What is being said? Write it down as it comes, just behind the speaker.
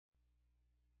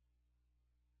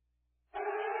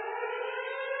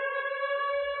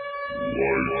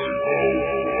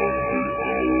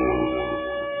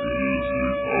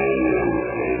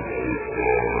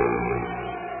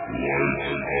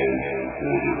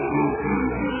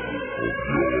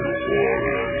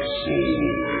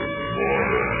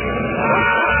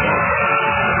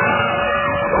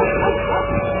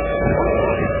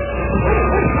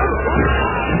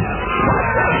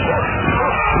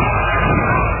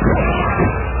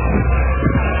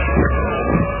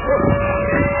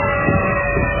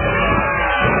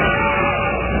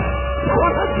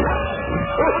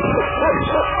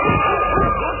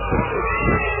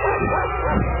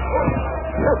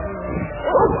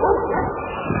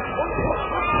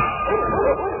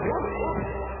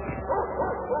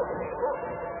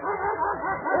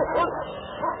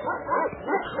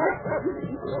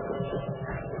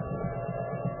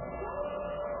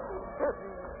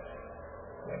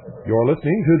You're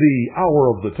listening to the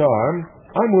Hour of the Time.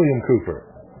 I'm William Cooper.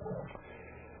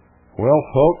 Well,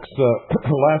 folks,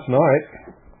 last night,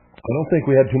 I don't think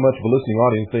we had too much of a listening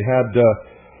audience. They had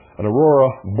an aurora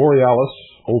borealis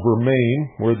over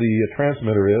Maine, where the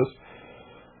transmitter is,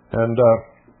 and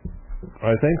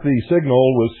I think the signal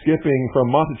was skipping from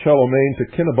Monticello, Maine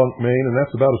to Kennebunk, Maine, and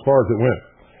that's about as far as it went.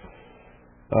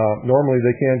 Normally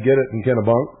they can't get it in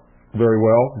Kennebunk very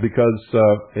well because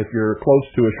if you're close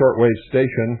to a shortwave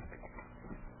station,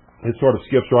 it sort of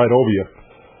skips right over you.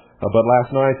 But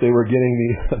last night they were getting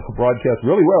the broadcast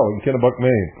really well in Kennebunk,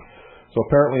 Maine. So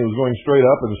apparently it was going straight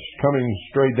up and coming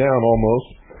straight down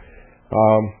almost.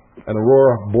 An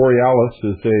aurora borealis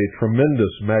is a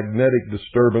tremendous magnetic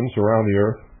disturbance around the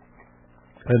Earth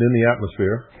and in the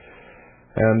atmosphere.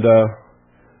 And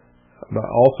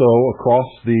also across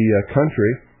the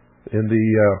country in the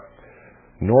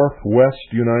northwest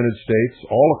United States,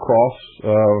 all across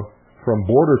from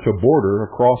border to border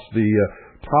across the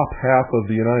top half of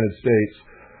the United States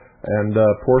and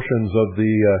portions of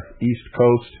the East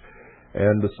Coast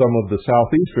and some of the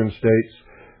southeastern states,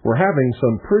 we're having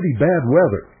some pretty bad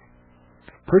weather.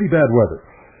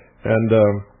 And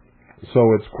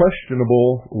so it's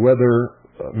questionable whether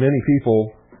many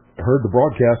people heard the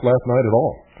broadcast last night at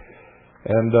all.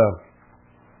 And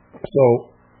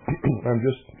so I'm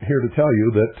just here to tell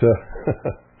you that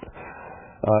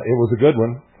it was a good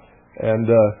one. And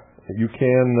you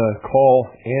can call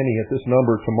Annie at this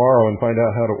number tomorrow and find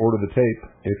out how to order the tape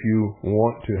if you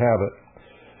want to have it.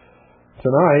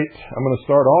 Tonight, I'm going to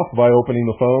start off by opening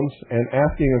the phones and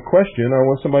asking a question. I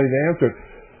want somebody to answer it.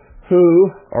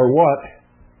 Who or what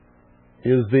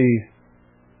is the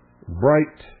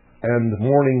bright and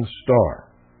morning star?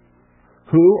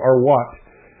 Who or what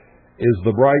is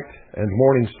the bright and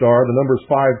morning star? The number is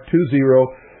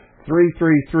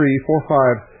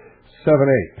 520-333-4578.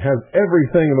 Has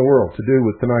everything in the world to do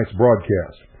with tonight's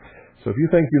broadcast. So if you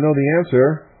think you know the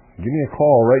answer, give me a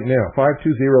call right now,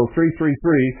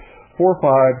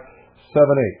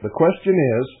 520-333-4578. The question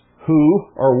is, who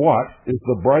or what is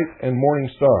the bright and morning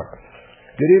star?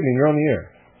 Good evening, you're on the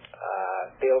air.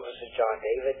 Bill, this is John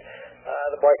David.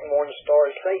 The bright and morning star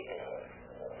is Satan.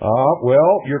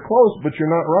 Well, you're close, but you're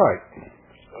not right.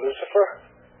 Lucifer?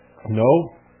 No,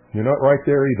 you're not right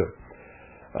there either.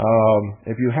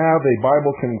 If you have a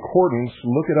Bible concordance,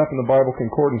 look it up in the Bible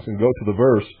concordance and go to the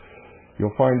verse.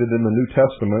 You'll find it in the New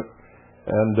Testament.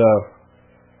 And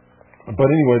but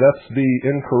anyway, that's the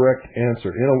incorrect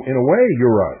answer. In a way,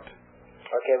 you're right.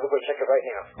 Okay, we'll go check it right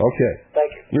now. Okay.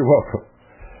 Thank you. You're welcome.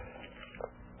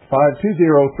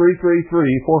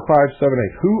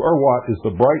 520-333-4578. Who or what is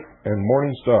the bright and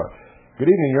morning star? Good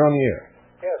evening, you're on the air.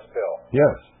 Yes, Bill.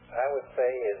 Yes. I would say,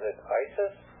 is it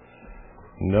ISIS?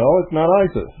 No, it's not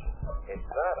ISIS. It's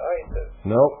not ISIS.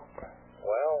 Nope.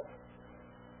 Well.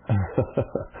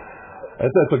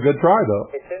 That's a good try, though.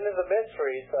 It's into the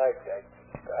mysteries.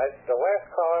 The last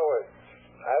caller was,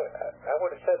 I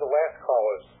would have said the last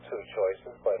caller's two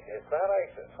choices, but it's not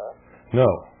ISIS, huh?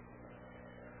 No.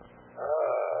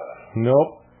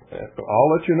 Nope.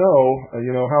 I'll let you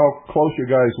know how close you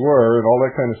guys were and all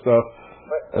that kind of stuff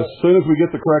as soon as we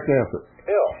get the correct answer.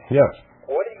 Bill. Yes.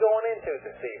 What are you going into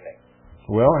this evening?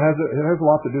 Well, it has a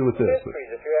lot to do with this.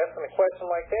 Mysteries. If you're asking a question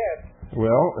like that.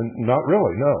 Well, not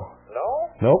really, no. No?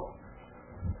 Nope.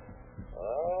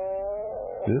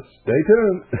 Oh. Just stay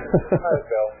tuned. All right,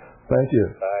 Bill. Thank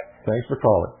you. Bye. Thanks for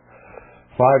calling.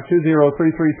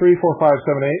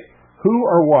 520-333-4578. Who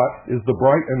or what is the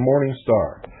bright and morning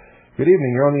star? Good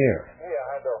evening, you're on the air. Yeah,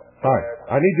 hi, Bill.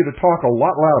 Hi. I need you to talk a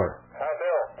lot louder. Hi,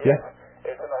 Bill. Yeah.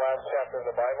 It's in the last chapter of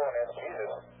the Bible, and it's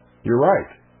Jesus. You're right.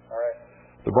 All right.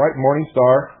 The bright morning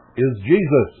star is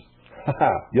Jesus.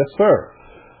 Yes, sir.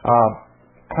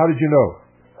 How did you know?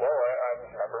 Well,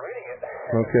 I'm reading it.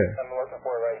 Okay. I'm looking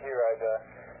for it right here.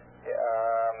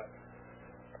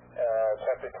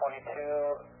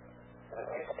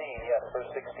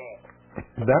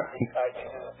 16.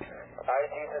 I,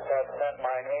 Jesus, have sent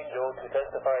mine angel to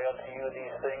testify unto you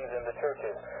these things in the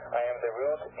churches. I am the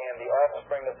root and the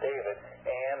offspring of David,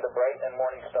 and the bright and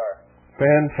morning star.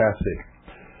 Fantastic.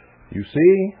 You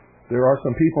see, there are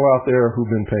some people out there who've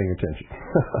been paying attention.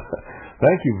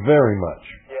 Thank you very much.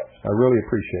 Yes. I really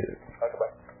appreciate it.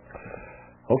 Okay.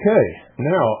 Okay,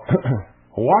 now,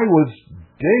 why was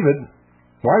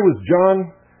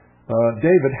John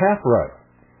David half right?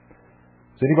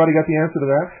 Has anybody got the answer to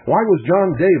that? Why was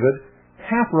John David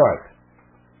half right?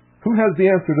 Who has the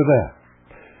answer to that?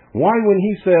 Why, when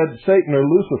he said Satan or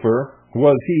Lucifer,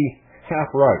 was he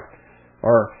half right?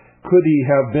 Or could he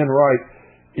have been right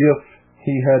if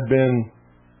he had been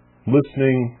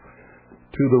listening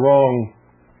to the wrong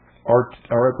or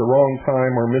at the wrong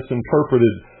time or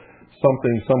misinterpreted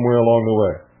something somewhere along the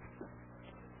way?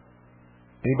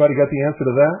 Anybody got the answer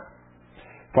to that?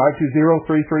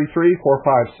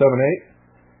 520-333-4578.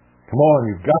 Come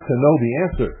on, you've got to know the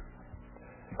answer.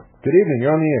 Good evening,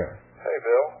 you're on the air. Hey,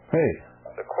 Bill. Hey.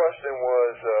 The question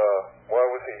was, why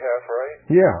was he half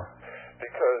right? Yeah.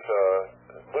 Because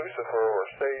Lucifer or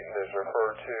Satan is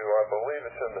referred to, I believe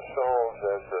it's in the Psalms,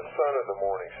 as the son of the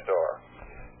morning star.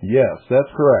 Yes, that's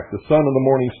correct. The son of the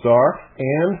morning star.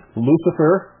 And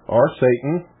Lucifer, or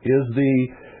Satan, is the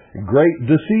great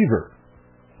deceiver.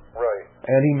 Right.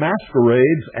 And he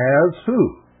masquerades as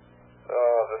who?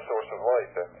 The source of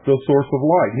light. The source of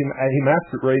light. He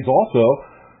masquerades also,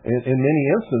 in many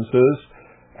instances,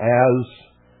 as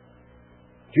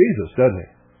Jesus, doesn't he?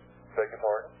 Beg your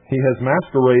pardon? He has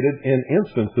masqueraded in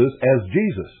instances as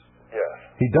Jesus.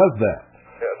 Yes. He does that.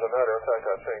 Yeah, as a matter of fact,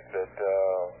 I think that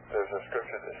there's a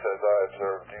scripture that says, I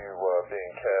observed you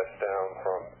being cast down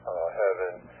from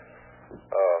heaven,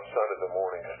 son of the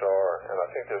morning star. And I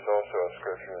think there's also a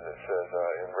scripture that says,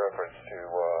 in reference to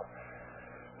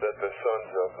that the sons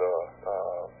of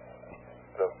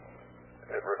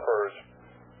it refers,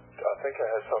 I think it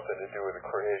has something to do with the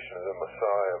creation of the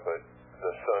Messiah, but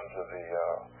the sons of the,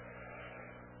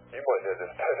 you might know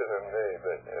this better than me,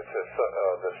 but it says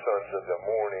the sons of the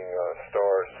morning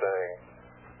stars sang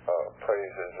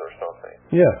praises or something.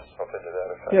 Yes. Something to that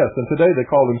effect. Yes, and today they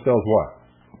call themselves what?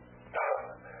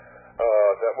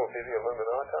 That would be the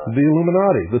Illuminati. The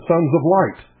Illuminati, the sons of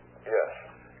light. Yes.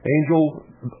 Angel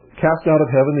cast out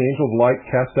of heaven, the angel of light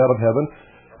cast out of heaven,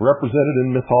 represented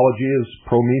in mythology as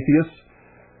Prometheus,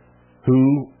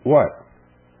 who, what?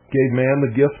 Gave man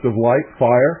the gift of light,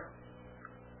 fire,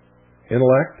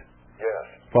 intellect. Yes.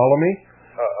 Follow me?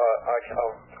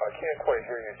 I can't quite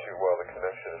hear you too well. The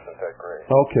connection isn't that great.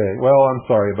 Okay, well, I'm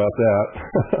sorry about that.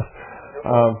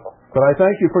 But I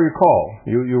thank you for your call.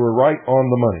 You were right on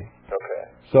the money.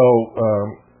 Okay. So,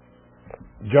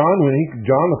 John,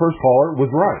 the first caller,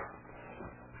 was right.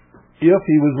 If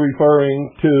he was referring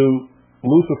to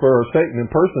Lucifer or Satan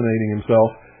impersonating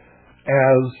himself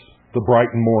as the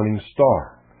bright and morning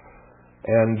star.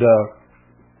 And,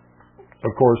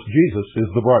 of course, Jesus is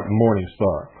the bright and morning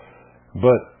star.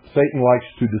 But Satan likes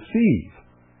to deceive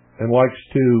and likes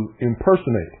to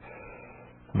impersonate.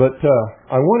 But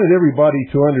I wanted everybody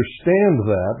to understand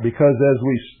that, because as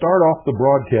we start off the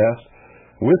broadcast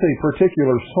with a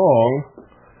particular song,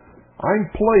 I'm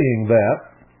playing that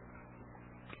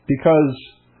because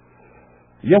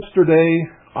yesterday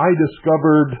I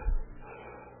discovered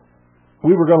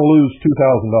we were going to lose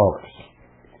 $2,000.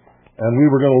 And we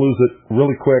were going to lose it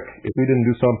really quick if we didn't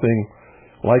do something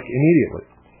like immediately.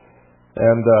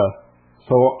 And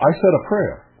so I said a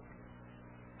prayer.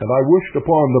 And I wished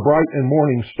upon the bright and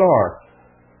morning star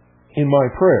in my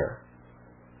prayer.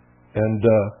 And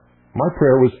my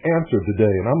prayer was answered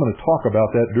today. And I'm going to talk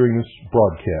about that during this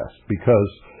broadcast, because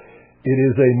it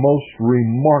is a most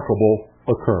remarkable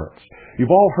occurrence. You've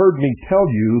all heard me tell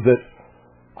you that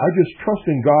I just trust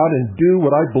in God and do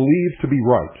what I believe to be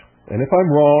right. And if I'm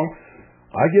wrong,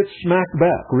 I get smacked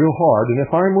back real hard. And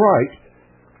if I'm right,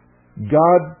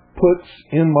 God puts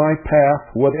in my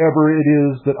path whatever it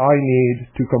is that I need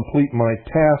to complete my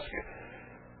task.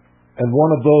 And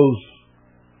one of those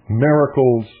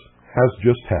miracles has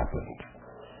just happened.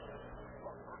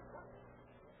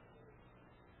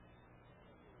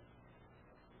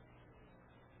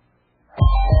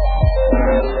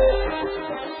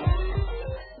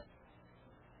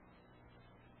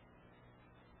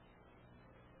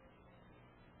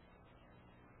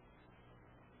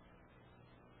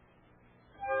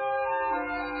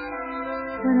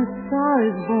 When a star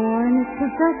is born, it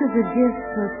possesses a gift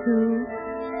or two,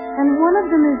 and one of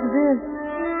them is this: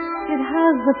 it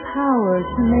has the power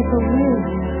to make a wish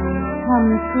come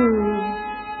true.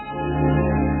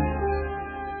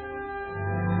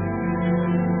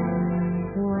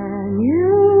 When you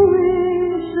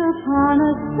wish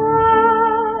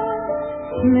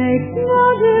makes no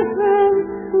difference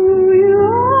who you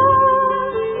are.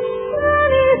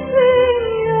 Anything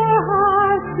your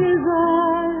heart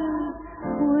desires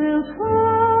will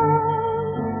come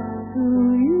to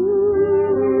you.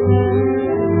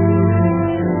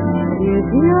 If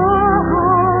your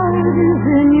heart is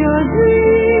in your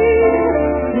dream,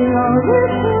 your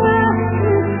request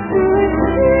is still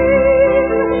seen.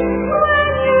 When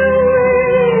you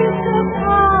wish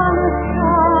upon a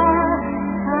star,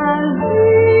 as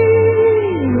dreamers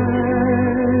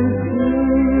dream.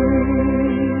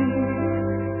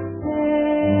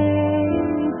 Fate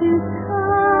is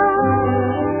kind.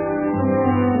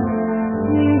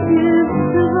 He gives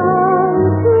to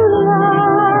those who love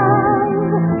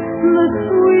the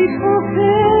sweet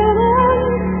fulfillment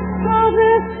of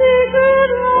their secret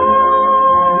longing.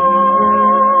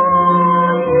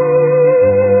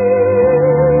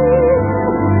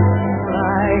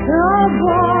 Like a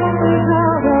bolt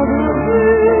out of the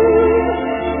blue,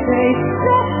 they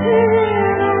step in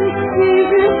and see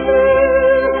you through.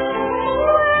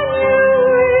 When you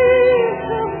wish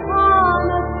upon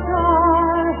a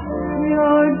star,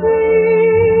 your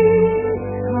dreams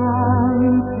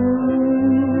come true.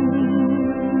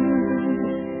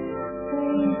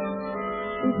 Fate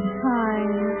is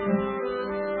kind.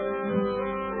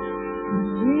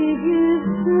 He gives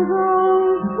to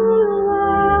those who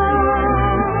love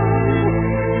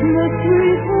the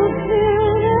sweet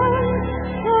fulfillment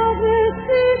of their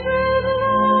secret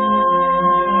longing.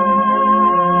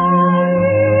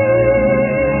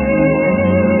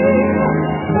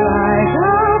 Like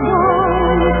a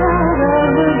bolt out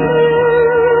of the blue,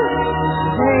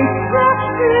 they step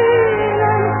in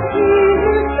and see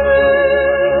you through.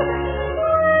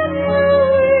 When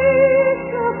you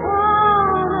wish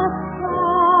upon a star,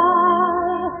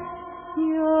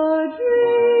 your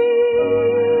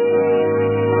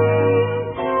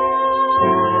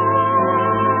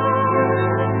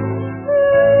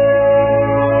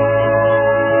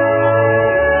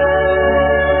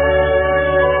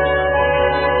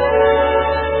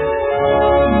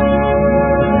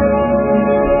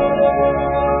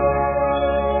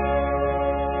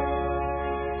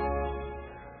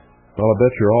Well, I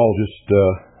bet you're all just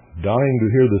dying to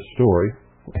hear this story.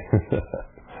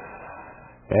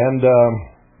 And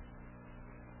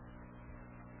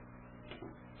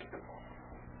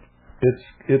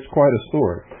it's quite a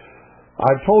story.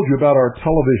 I've told you about our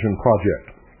television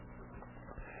project.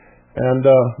 And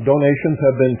donations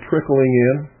have been trickling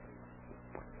in.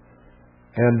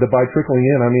 And by trickling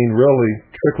in, I mean really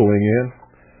trickling in.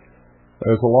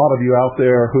 There's a lot of you out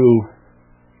there who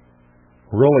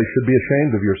really should be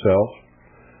ashamed of yourselves,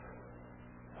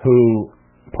 who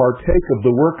partake of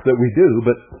the work that we do,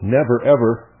 but never,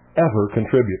 ever, ever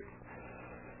contribute.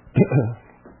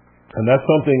 And that's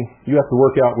something you have to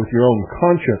work out with your own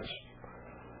conscience.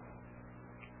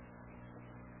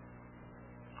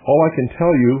 All I can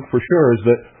tell you for sure is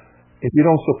that if you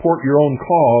don't support your own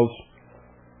cause,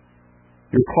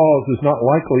 your cause is not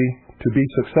likely to be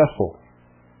successful.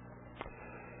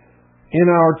 In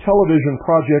our television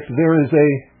project, there is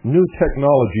a new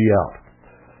technology out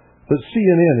that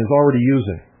CNN is already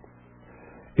using.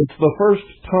 It's the first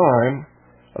time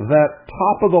that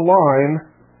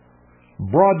top-of-the-line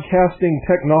broadcasting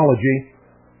technology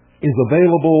is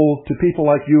available to people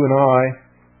like you and I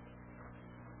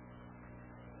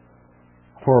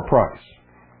for a price.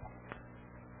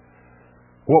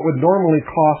 What would normally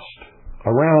cost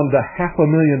around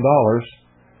 $500,000,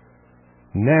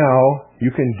 now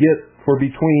you can get for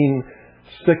between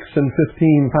 $6,000 and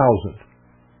 $15,000.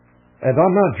 And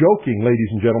I'm not joking, ladies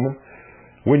and gentlemen.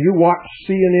 When you watch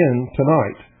CNN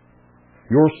tonight,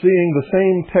 you're seeing the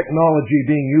same technology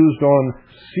being used on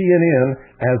CNN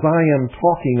as I am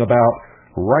talking about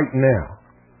right now.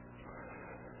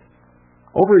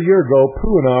 Over a year ago,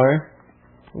 Pooh and I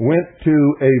went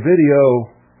to a video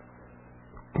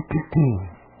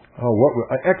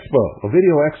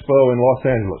video expo in Los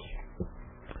Angeles.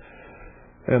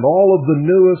 And all of the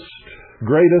newest,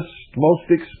 greatest, most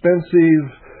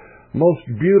expensive, most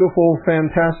beautiful,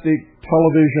 fantastic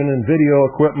television and video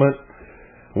equipment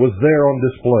was there on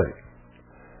display.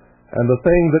 And the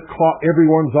thing that caught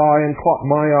everyone's eye and caught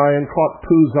my eye and caught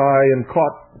Pooh's eye and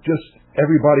caught just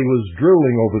everybody was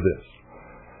drooling over this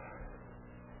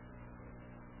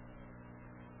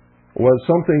was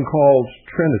something called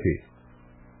Trinity.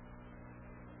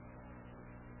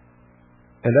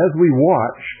 And as we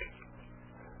watched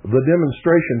the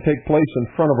demonstration take place in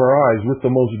front of our eyes with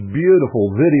the most beautiful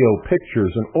video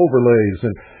pictures and overlays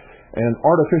and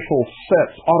artificial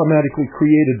sets automatically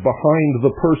created behind the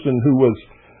person who was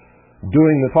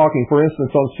doing the talking. For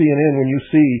instance, on CNN, when you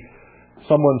see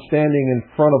someone standing in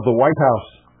front of the White House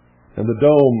and the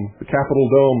dome, the Capitol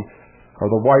Dome, or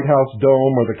the White House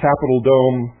Dome, or the Capitol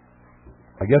Dome.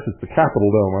 I guess it's the Capitol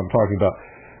Dome I'm talking about.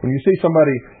 When you see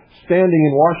somebody standing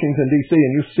in Washington, D.C.,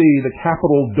 and you see the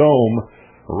Capitol Dome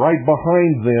right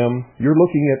behind them, you're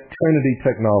looking at Trinity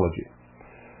technology.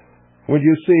 When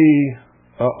you see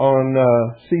on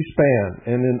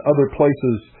C-SPAN and in other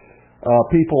places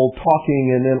people talking,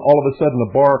 and then all of a sudden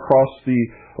a bar across the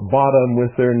bottom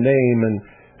with their name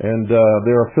and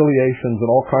their affiliations and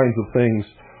all kinds of things,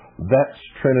 that's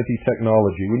Trinity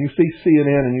technology. When you see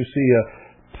CNN and you see a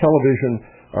television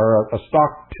or a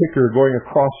stock ticker going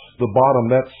across the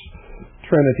bottom, that's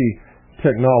Trinity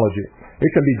technology.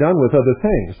 It can be done with other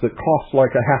things that cost like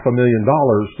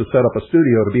 $500,000 to set up a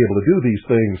studio to be able to do these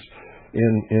things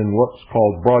in what's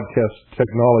called broadcast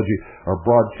technology or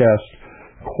broadcast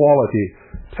quality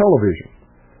television.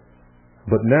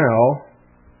 But now,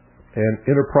 an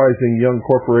enterprising young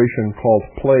corporation called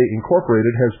Play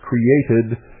Incorporated has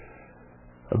created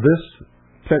this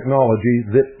technology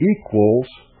that equals,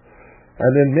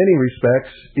 and in many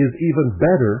respects is even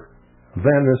better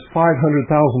than this $500,000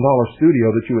 studio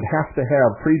that you would have to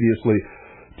have previously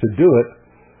to do it,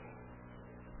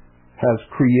 has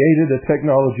created a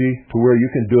technology to where you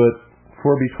can do it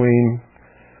for between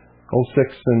 $6,000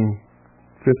 and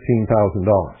 $15,000.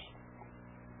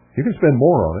 You can spend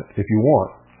more on it if you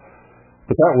want,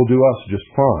 but that will do us just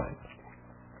fine.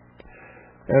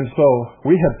 And so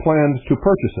we had planned to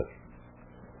purchase it.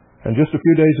 And just a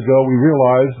few days ago we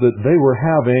realized that they were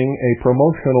having a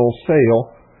promotional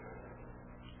sale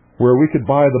where we could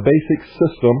buy the basic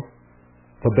system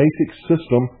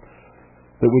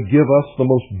that would give us the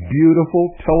most beautiful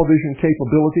television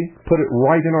capability, put it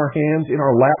right in our hands, in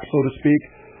our lap, so to speak,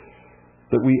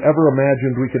 that we ever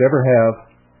imagined we could ever have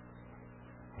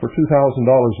for $2,000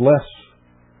 less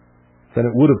than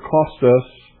it would have cost us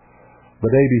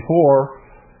the day before,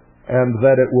 and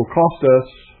that it will cost us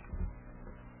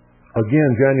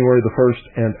again January the 1st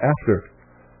and after.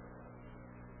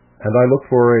 And I look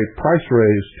for a price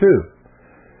raise too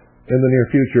in the near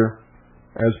future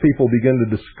as people begin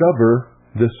to discover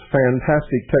this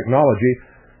fantastic technology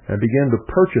and begin to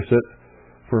purchase it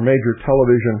for major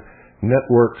television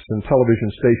networks and television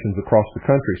stations across the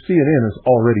country. CNN is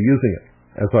already using it,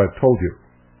 as I've told you,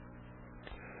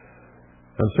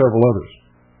 and several others.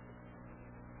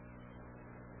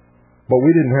 But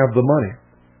we didn't have the money.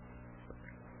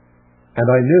 And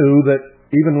I knew that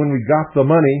even when we got the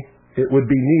money, it would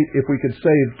be neat if we could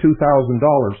save $2,000,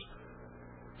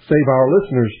 save our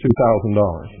listeners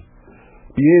 $2,000,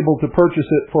 be able to purchase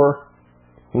it for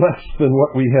less than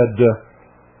what we had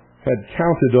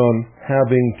counted on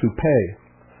having to pay.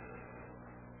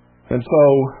 And so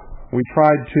we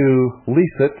tried to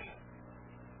lease it,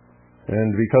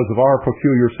 and because of our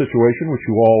peculiar situation, which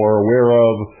you all are aware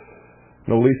of,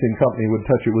 no leasing company would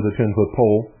touch it with a 10-foot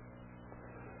pole.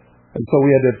 And so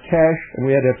we had to have cash, and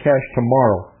we had to have cash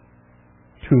tomorrow.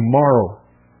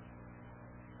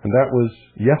 And that was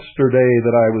yesterday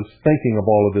that I was thinking of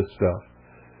all of this stuff.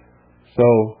 So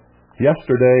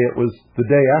yesterday it was the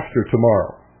day after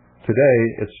tomorrow. Today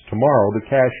it's tomorrow. The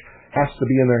cash has to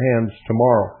be in their hands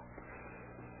tomorrow.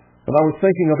 And I was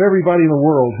thinking of everybody in the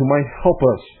world who might help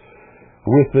us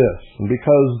with this. And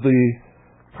because the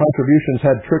contributions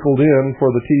had trickled in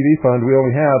for the TV fund, we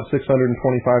only have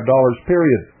 $625,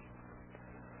 period.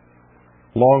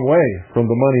 Long way from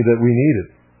the money that we needed.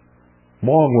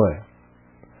 Long way.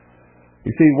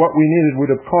 You see, what we needed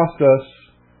would have cost us,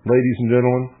 ladies and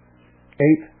gentlemen,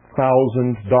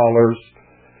 $8,000.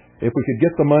 If we could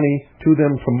get the money to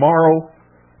them tomorrow,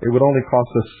 it would only cost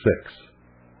us $6,000.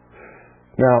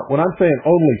 Now, when I'm saying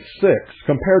only $6,000,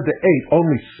 compared to $8,000,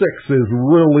 only $6,000 is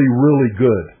really, really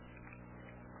good.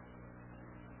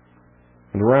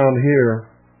 And around here,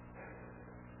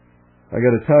 I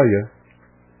got to tell you,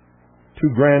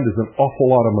 $2,000 is an awful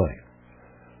lot of money.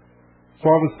 So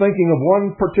I was thinking of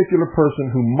one particular person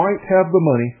who might have the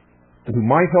money and who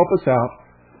might help us out.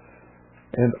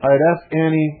 And I'd asked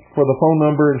Annie for the phone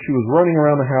number, and she was running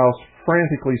around the house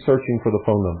frantically searching for the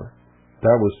phone number.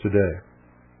 That was today.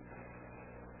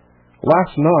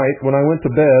 Last night, when I went to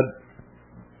bed,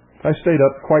 I stayed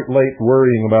up quite late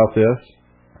worrying about this,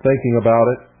 thinking about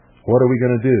it. What are we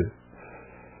going to do?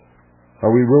 Are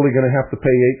we really going to have to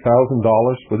pay $8,000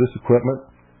 for this equipment?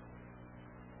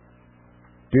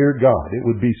 Dear God, it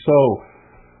would be so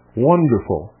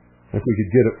wonderful if we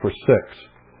could get it for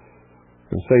 $6,000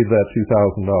 and save that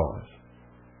 $2,000.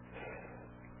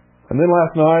 And then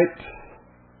last night,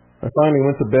 I finally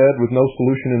went to bed with no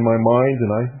solution in my mind,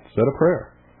 and I said a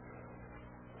prayer.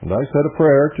 And I said a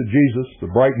prayer to Jesus, the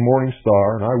bright morning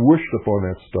star, and I wished upon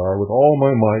that star with all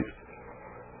my might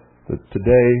that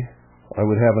today I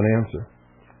would have an answer.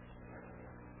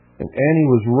 And Annie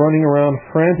was running around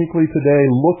frantically today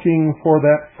looking for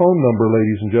that phone number,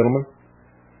 ladies and gentlemen.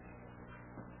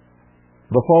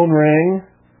 The phone rang,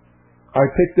 I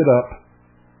picked it up,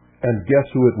 and guess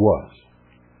who it was?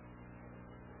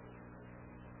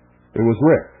 It was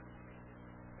Rick.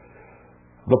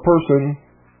 The person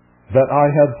that I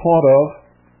had thought of,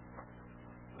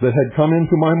 that had come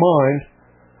into my mind,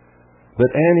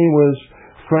 that Annie was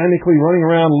frantically running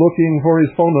around looking for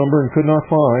his phone number and could not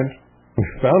find. We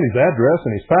found his address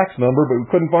and his fax number, but we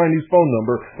couldn't find his phone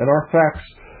number, and our fax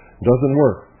doesn't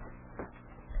work.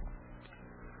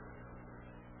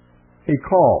 He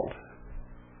called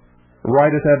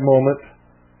right at that moment,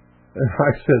 and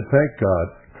I said, thank God.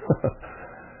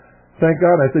 Thank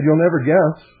God. I said, you'll never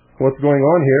guess what's going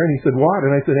on here. And he said, what?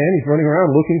 And I said, Annie's running around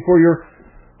looking for your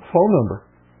phone number.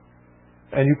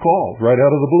 And you called right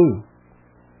out of the blue.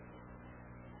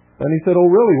 And he said, oh,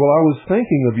 really? Well, I was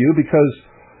thinking of you because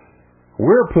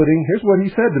here's what he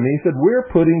said to me. He said, we're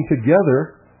putting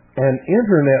together an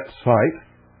internet site,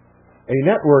 a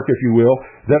network, if you will,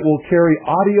 that will carry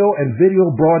audio and video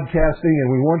broadcasting, and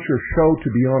we want your show to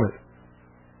be on it.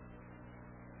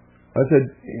 I said,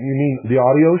 you mean the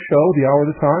audio show, the Hour of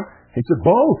the Time? He said,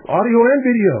 both, audio and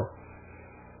video.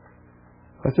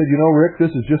 I said, you know, Rick,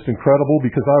 this is just incredible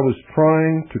because I was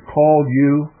trying to call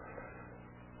you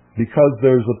because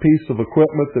there's a piece of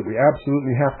equipment that we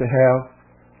absolutely have to have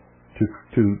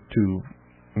to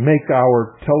make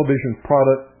our television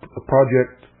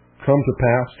project come to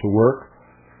pass, to work.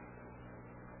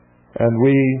 And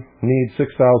we need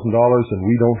 $6,000 and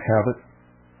we don't have it.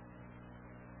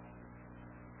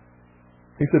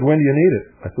 He said, when do you need it?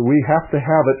 I said, we have to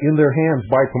have it in their hands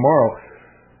by tomorrow,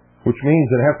 which means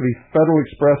it has to be Federal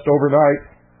Expressed overnight.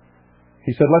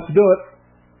 He said, let's do it.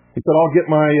 He said, I'll get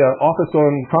my office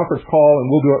on conference call and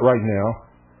we'll do it right now.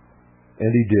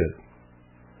 And he did.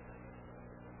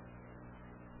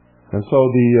 And so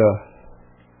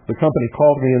the company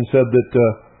called me and said that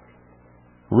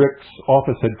Rick's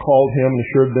office had called him and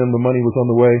assured them the money was on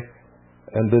the way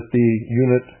and that the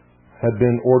unit had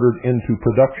been ordered into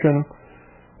production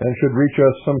and should reach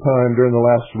us sometime during the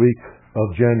last week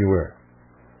of January.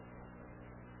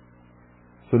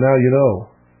 So now you know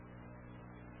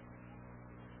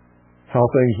how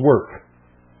things work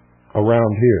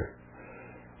around here.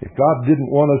 If God didn't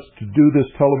want us to do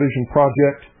this television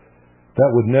project, that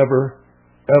would never,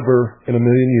 ever in a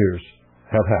million years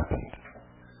have happened.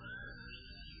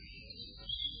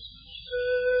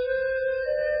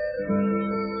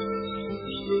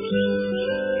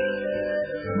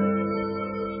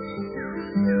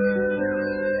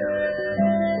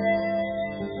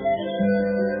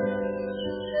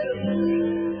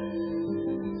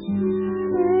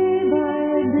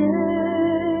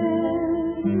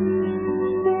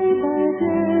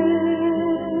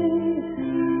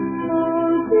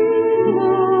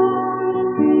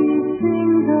 These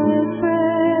things are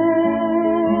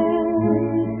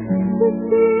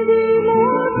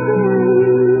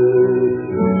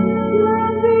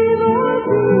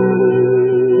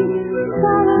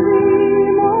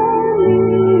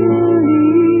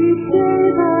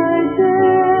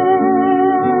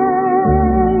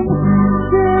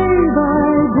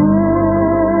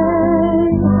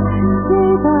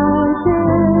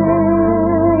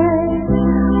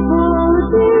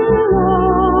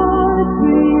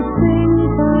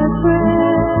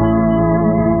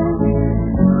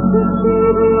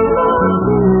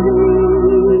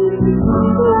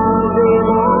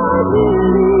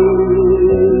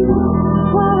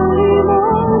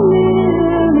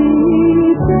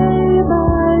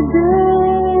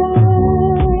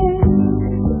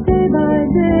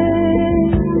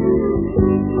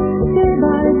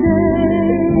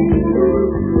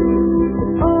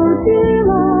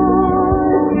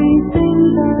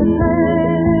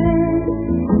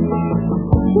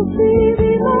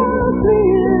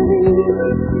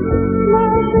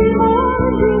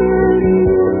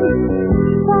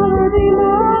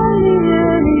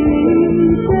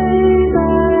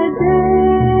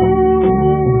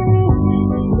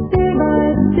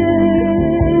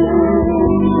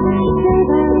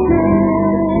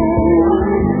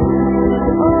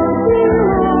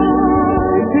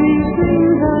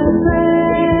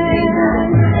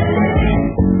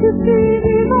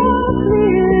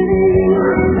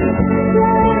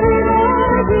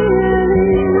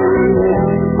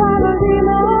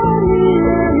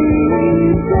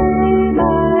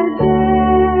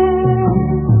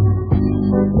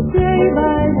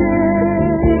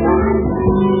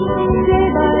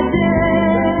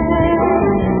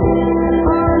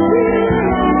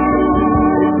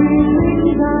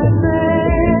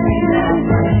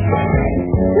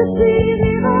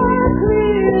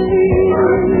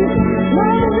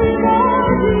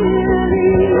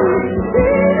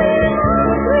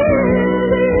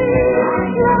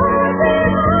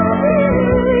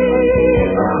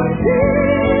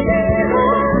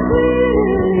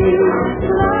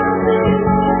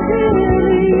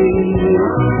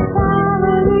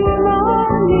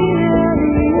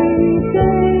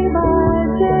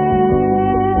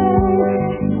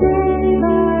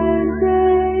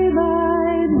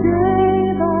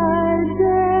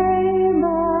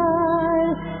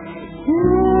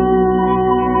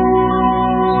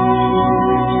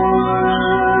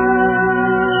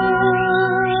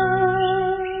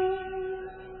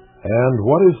And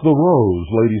what is the rose,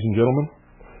 ladies and gentlemen?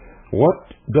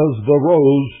 What does the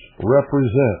rose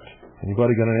represent?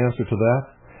 Anybody got an answer to that?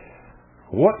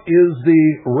 What is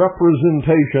the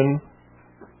representation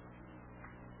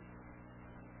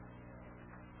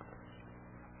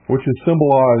which is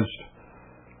symbolized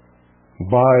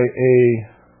by a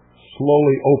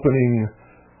slowly opening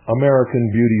American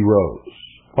Beauty rose?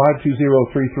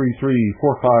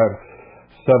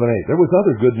 520-333-4578. There was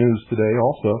other good news today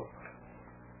also.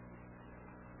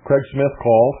 Craig Smith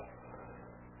called.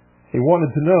 He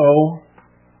wanted to know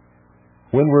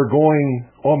when we're going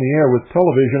on the air with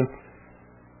television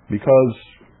because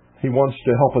he wants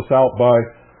to help us out by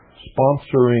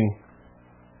sponsoring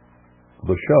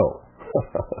the show.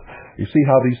 You see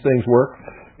how these things work?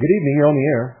 Good evening, you're on the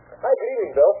air. Hi, good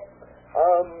evening, Bill.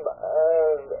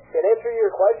 In answer to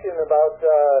your question about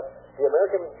the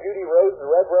American Beauty rose, the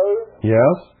red rose,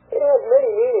 Yes? it has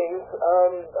many meanings.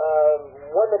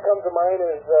 One that comes to mind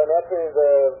is naturally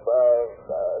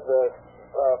the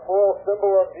full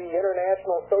symbol of the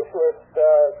International Socialist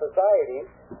Society,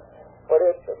 but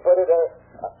it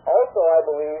also, I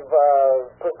believe,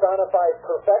 personifies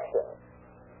perfection.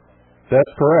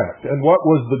 That's correct. And what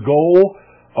was the goal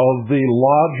of the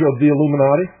Lodge of the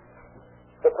Illuminati?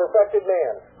 The perfected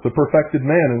man. The perfected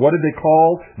man. And what did they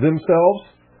call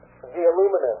themselves? The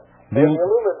Illuminist. The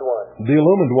illumined ones. The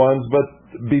illumined ones, but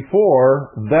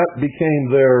before that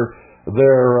became their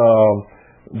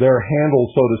handle,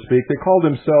 so to speak, they called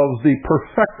themselves the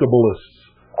Perfectibilists.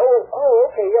 Oh,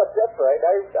 okay, yes, that's right.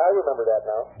 I remember that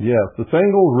now. Yes, the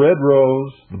single red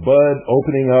rose, the bud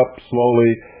opening up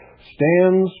slowly,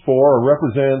 stands for or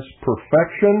represents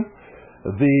perfection,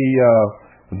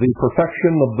 the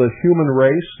perfection of the human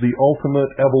race, the ultimate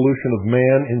evolution of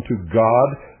man into God,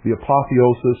 the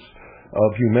apotheosis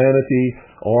of humanity,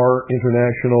 or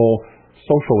international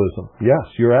socialism. Yes,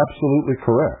 you're absolutely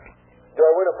correct. Do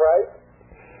I win a prize?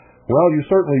 Well, you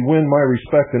certainly win my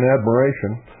respect and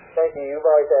admiration. Thank you. You've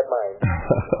always had mine.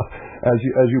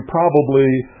 As you probably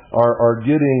are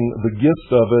getting the gist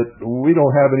of it, we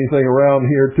don't have anything around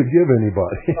here to give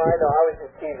anybody. I know. I was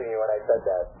just teasing you when I said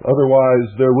that. Otherwise,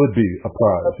 there would be a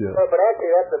prize, yes. But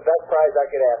actually, that's the best prize I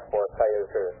could ask for, to tell you the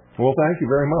truth. Well, thank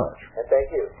you very much. And thank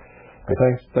you. And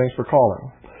thanks for calling.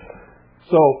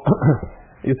 So,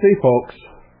 you see, folks,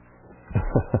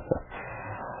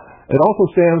 it also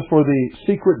stands for the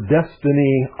secret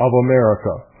destiny of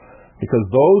America, because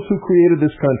those who created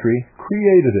this country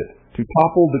created it to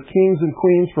topple the kings and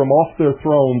queens from off their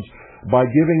thrones by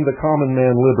giving the common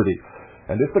man liberty.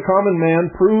 And if the common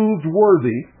man proved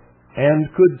worthy and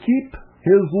could keep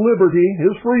his liberty,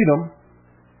 his freedom,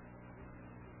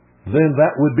 then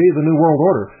that would be the New World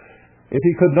Order. If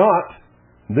he could not,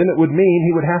 then it would mean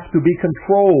he would have to be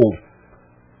controlled,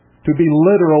 to be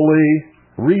literally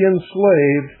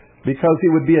re-enslaved, because he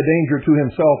would be a danger to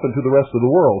himself and to the rest of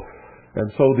the world.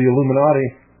 And so the Illuminati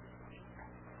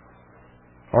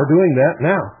are doing that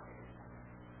now,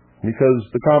 because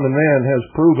the common man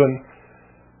has proven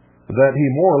that he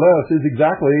more or less is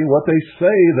exactly what they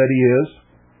say that he is: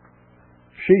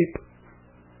 sheep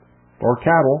or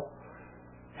cattle.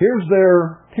 Here's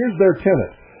their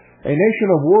tenet: a nation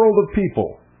of world of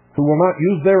people who will not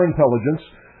use their intelligence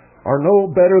are no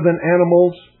better than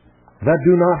animals that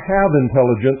do not have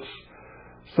intelligence.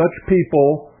 Such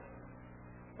people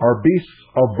are beasts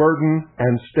of burden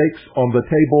and stakes on the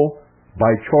table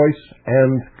by choice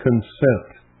and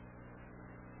consent.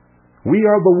 We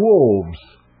are the wolves,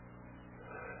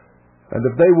 and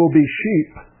if they will be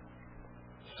sheep,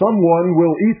 someone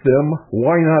will eat them.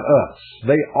 Why not us?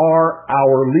 They are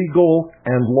our legal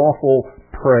and lawful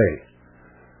prey.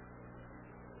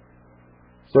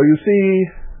 So you see,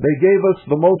 they gave us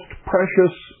the most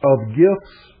precious of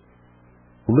gifts,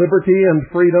 liberty and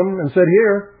freedom, and said,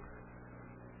 here,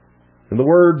 in the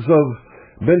words of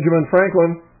Benjamin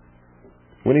Franklin,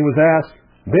 when he was asked,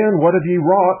 "Ben, what have ye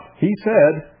wrought?" he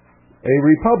said, "A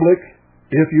republic,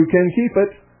 if you can keep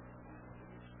it."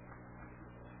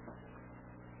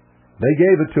 They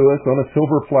gave it to us on a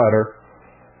silver platter,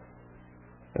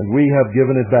 and we have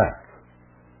given it back.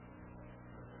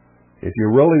 If you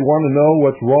really want to know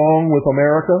what's wrong with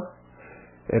America,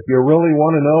 if you really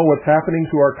want to know what's happening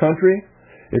to our country,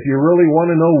 if you really want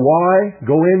to know why,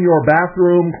 go in your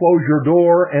bathroom, close your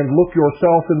door, and look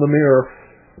yourself in the mirror.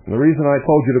 And the reason I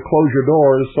told you to close your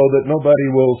door is so that nobody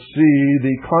will see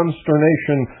the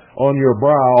consternation on your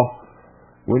brow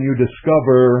when you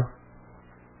discover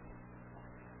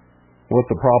what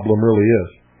the problem really is.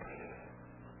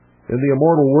 In the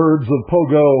immortal words of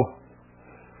Pogo,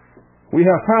 we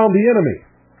have found the enemy,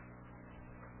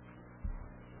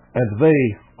 and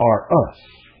they are us.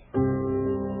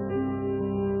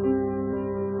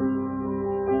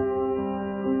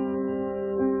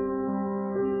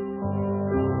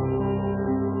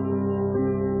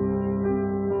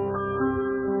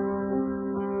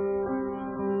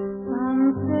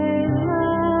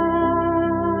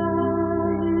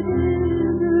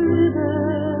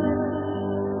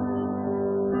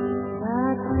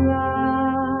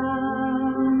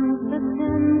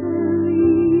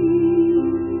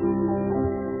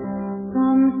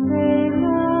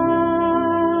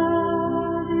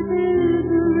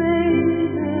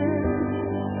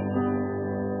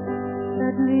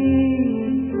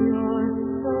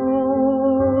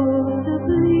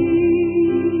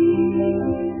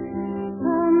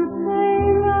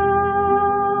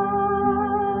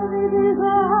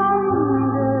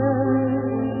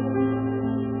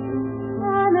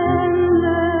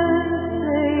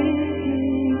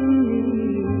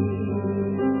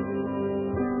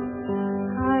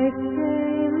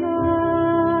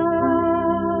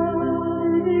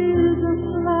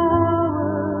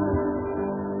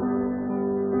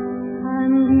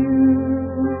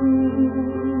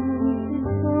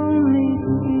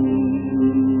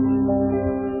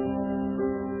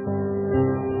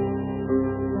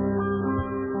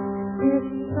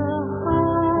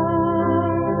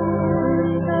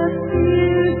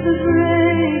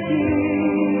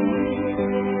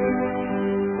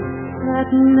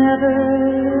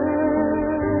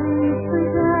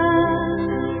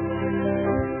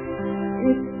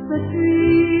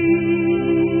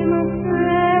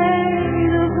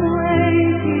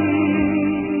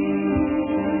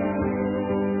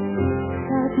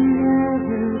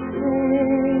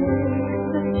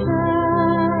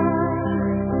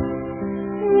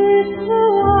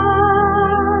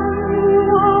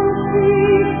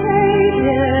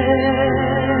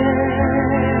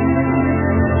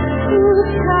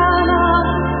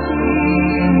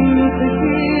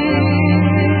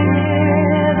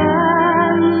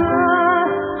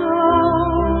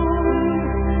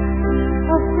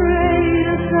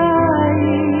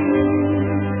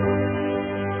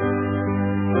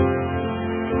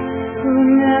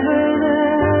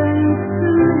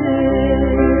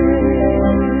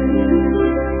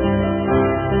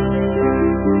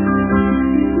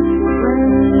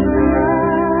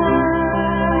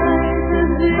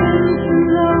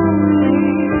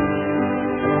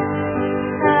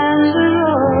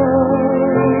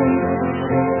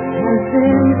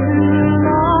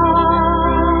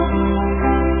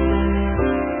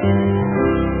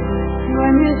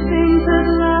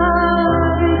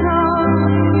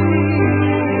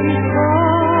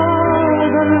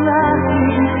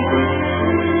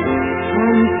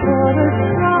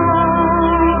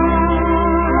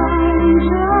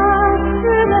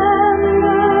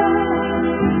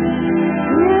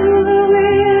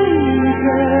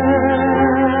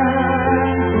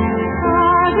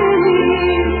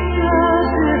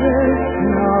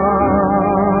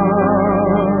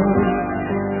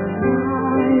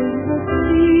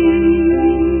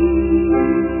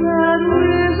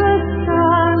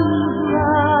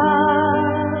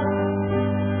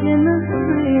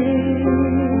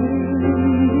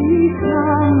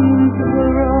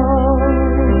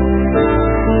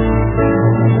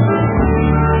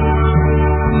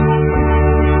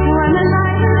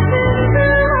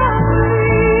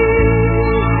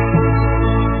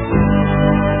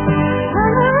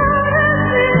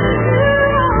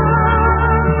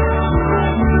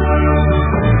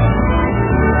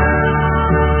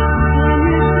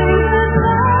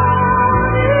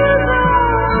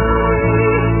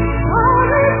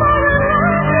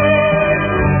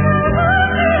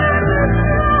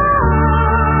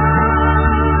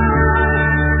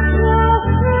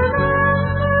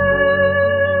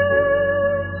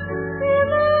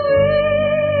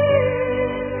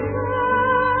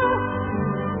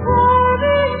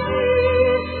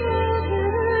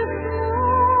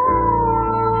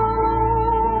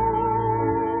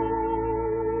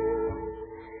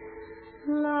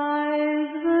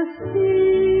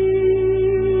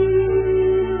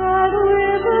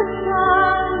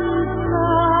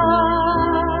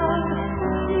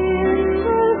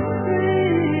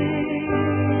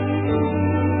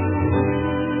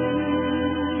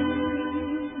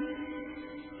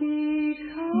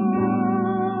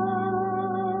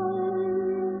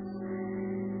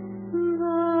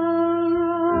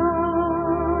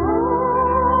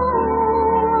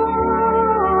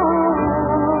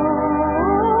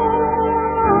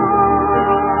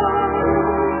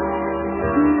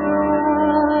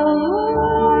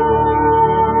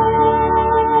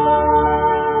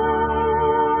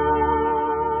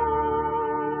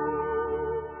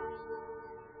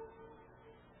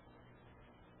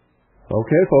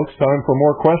 Okay, folks, time for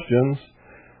more questions.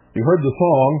 You heard the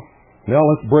song. Now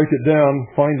let's break it down,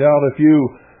 find out if you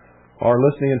are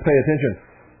listening and pay attention.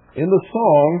 In the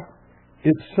song,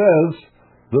 it says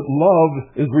that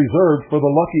love is reserved for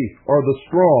the lucky or the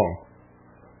strong.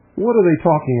 What are they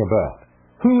talking about?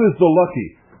 Who is the lucky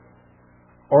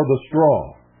or the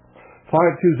strong?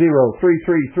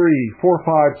 520-333-4578.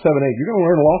 You're going to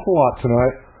learn an awful lot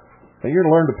tonight, and you're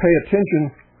going to learn to pay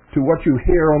attention to what you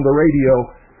hear on the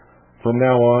radio from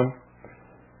now on.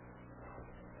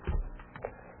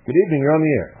 Good evening, you're on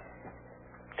the air.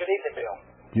 Good evening, Bill.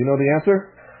 Do you know the answer?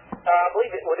 I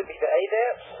believe would it be the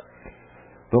ADEPS?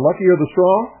 The lucky or the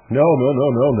strong? No.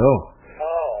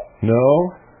 Oh. No.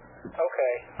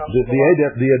 Okay.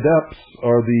 The adepts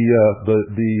are the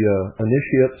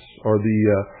initiates, or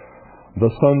the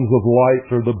sons of light,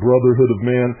 or the brotherhood of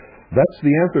man. That's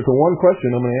the answer to one question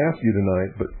I'm going to ask you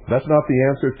tonight, but that's not the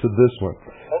answer to this one.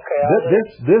 Okay.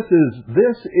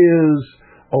 This is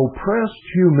oppressed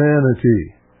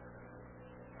humanity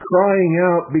crying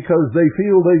out because they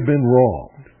feel they've been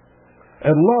wronged.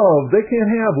 And love, they can't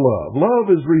have love.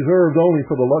 Love is reserved only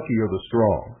for the lucky or the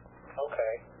strong.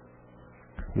 Okay.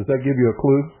 Does that give you a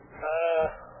clue?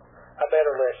 I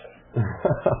better listen.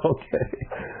 Okay.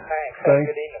 Thanks. Have a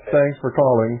good evening, Bill. Thanks for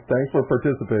calling. Thanks for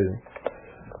participating.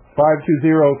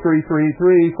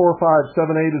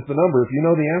 520-333-4578 is the number. If you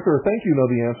know the answer or think you know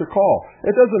the answer, call.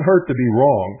 It doesn't hurt to be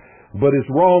wrong, but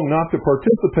it's wrong not to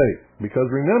participate.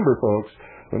 Because remember, folks,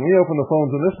 when we open the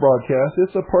phones in this broadcast,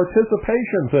 it's a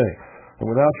participation thing. And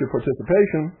without your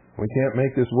participation, we can't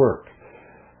make this work.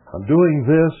 I'm doing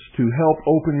this to help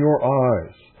open your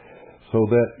eyes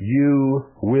so that you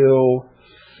will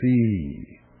see.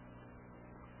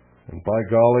 And by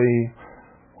golly,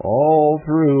 all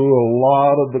through a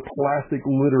lot of the classic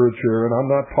literature, and I'm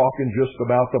not talking just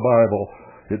about the Bible,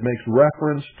 it makes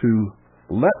reference to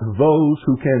let those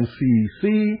who can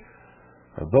see,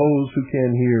 and those who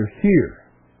can hear.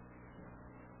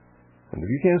 And if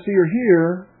you can't see or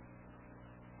hear,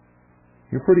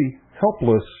 you're pretty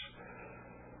helpless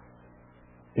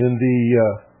in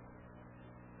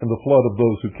the flood of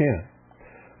those who can.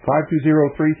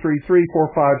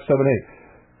 520-333-4578.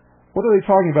 What are they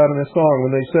talking about in this song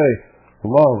when they say,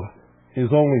 love is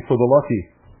only for the lucky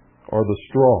or the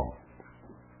strong?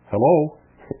 Hello?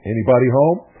 Anybody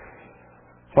home?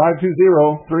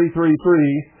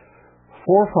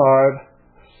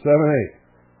 520-333-4578.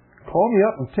 Call me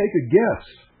up and take a guess.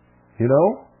 You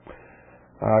know?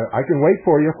 I can wait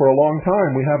for you for a long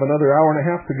time. We have another hour and a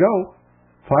half to go.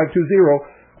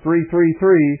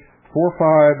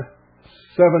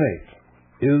 520-333-4578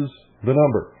 is the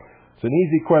number. It's an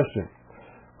easy question.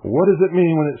 What does it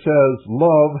mean when it says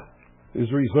love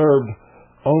is reserved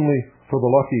only for the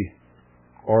lucky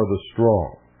or the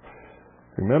strong?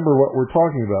 Remember what we're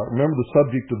talking about. Remember the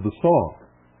subject of the song.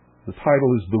 The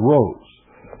title is The Rose.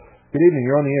 Good evening.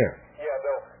 You're on the air. Yeah,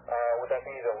 Bill. Would that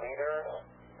be the leaders?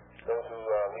 Those who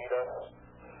lead us?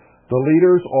 The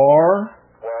leaders are?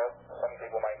 Well, some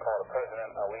people might call the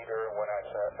president a leader when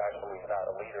actually he's not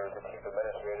a leader, the chief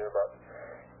administrator, but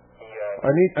he... I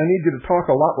need you to talk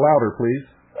a lot louder, please.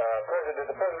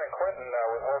 President Clinton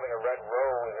was holding a red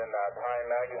rose in Time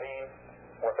magazine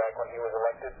back when he was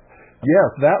elected. Yes,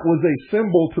 that was a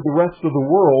symbol to the rest of the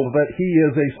world that he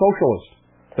is a socialist.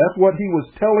 That's what he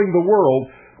was telling the world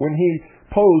when he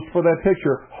posed for that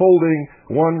picture holding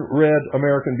one red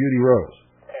American Beauty rose.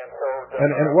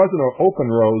 And it wasn't an open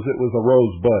rose, it was a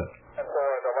rosebud. And so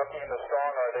are the lucky and the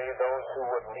strong, are they those who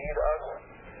would lead us?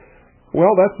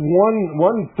 Well, that's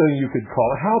one thing you could call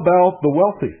it. How about the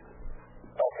wealthy?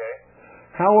 Okay.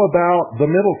 How about the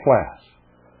middle class?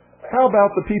 How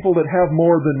about the people that have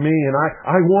more than me and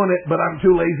I want it, but I'm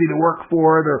too lazy to work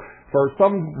for it, or for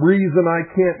some reason I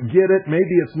can't get it.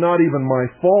 Maybe it's not even my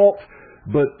fault,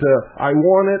 but I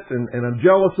want it and I'm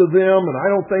jealous of them and I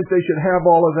don't think they should have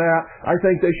all of that. I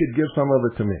think they should give some of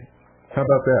it to me. How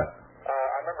about that? I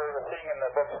remember seeing in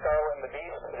the book Scarlet and the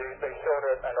Beast, they showed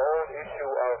an old issue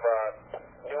of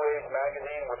New Age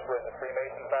magazine, which was the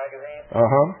Freemasons magazine,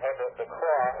 and the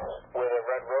cross with a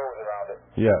red rose around it.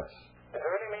 Yes. Is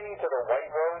there any meaning to the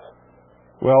white rose?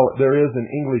 Well, there is in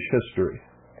English history.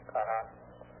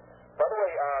 By the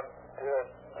way,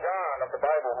 John of the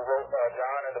Bible, who wrote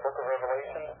John in the book of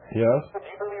Revelation, yes. Do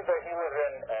you believe that he was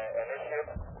an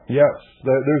initiate? Yes,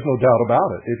 there's no doubt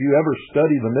about it. If you ever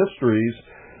study the mysteries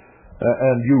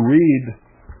and you read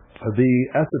the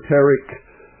esoteric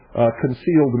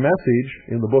concealed message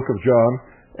in the book of John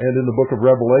and in the book of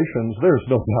Revelations, there's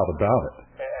no doubt about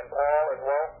it. And Paul as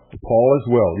well? Paul as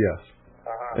well, yes.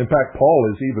 In fact,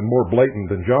 Paul is even more blatant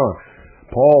than John.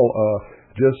 Paul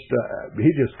he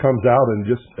just comes out and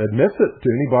just admits it to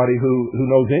anybody who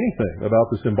knows anything about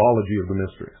the symbology of the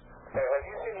mysteries. Have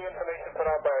you seen the information put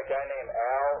out by a guy named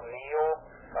Al Neal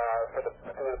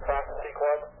through the Prophecy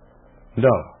Club?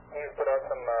 No. He's put out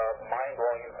some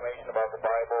mind-blowing information about the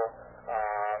Bible,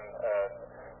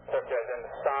 such as in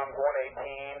Psalms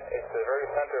 118. It's the very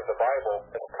center of the Bible.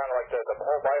 It's kind of like the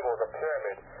whole Bible is a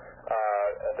pyramid.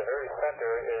 At the very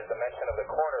center is the mention of the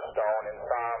cornerstone in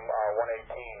Psalm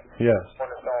 118. Yes. The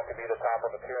cornerstone could be the top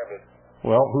of the pyramid.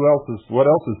 Well, what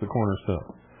else is the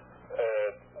cornerstone?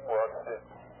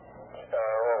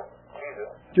 Jesus.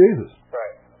 Jesus.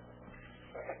 Right.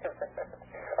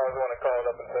 I was the one that called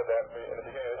up and said that in the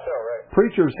beginning of the show, right?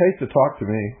 Preachers hate to talk to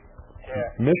me.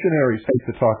 Yeah. Missionaries hate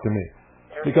to talk to me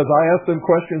because I ask them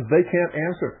questions they can't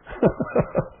answer.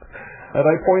 And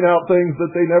I point out things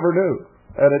that they never knew.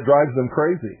 And it drives them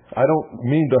crazy. I don't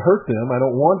mean to hurt them. I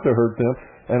don't want to hurt them.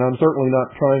 And I'm certainly not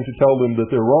trying to tell them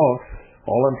that they're wrong.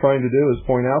 All I'm trying to do is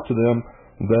point out to them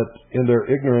that in their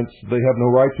ignorance, they have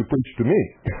no right to preach to me.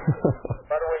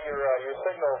 By the way, your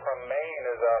signal from Maine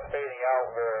is fading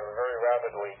out very, very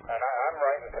rapidly. And I'm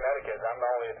right in Connecticut. I'm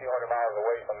only a few hundred miles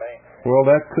away from Maine. Well,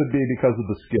 that could be because of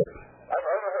the skip. I've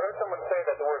heard someone say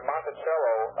that the word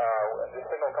Monticello, this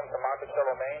signal comes from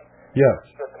Monticello, Maine. Yes.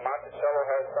 That Monticello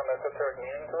has some esoteric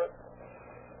meaning to it?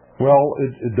 Well,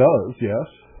 it does, yes.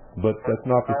 But that's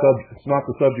not the subject. It's not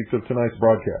the subject of tonight's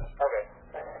broadcast. Okay.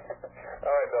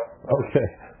 All right, Bill. Okay.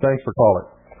 Thanks for calling.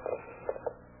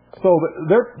 So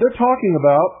they're talking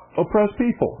about oppressed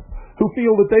people who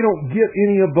feel that they don't get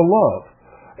any of the love.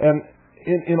 And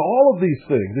in all of these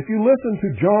things, if you listen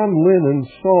to John Lennon's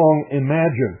song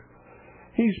Imagine,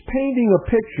 he's painting a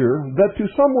picture that to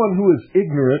someone who is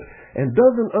ignorant and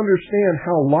doesn't understand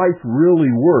how life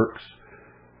really works,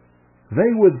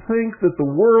 they would think that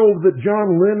the world that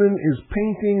John Lennon is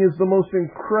painting is the most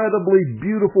incredibly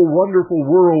beautiful, wonderful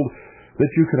world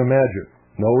that you can imagine.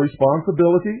 No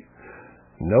responsibility,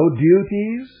 no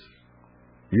duties,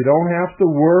 you don't have to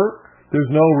work,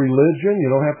 there's no religion, you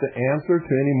don't have to answer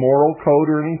to any moral code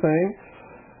or anything,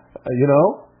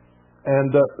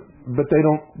 but they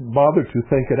don't bother to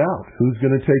think it out. Who's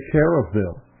going to take care of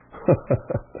them?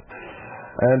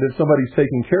 And if somebody's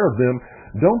taking care of them,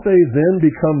 don't they then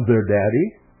become their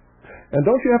daddy? And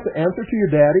don't you have to answer to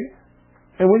your daddy?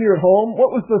 And when you're at home,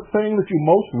 what was the thing that you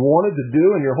most wanted to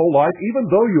do in your whole life? Even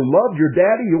though you loved your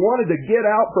daddy, you wanted to get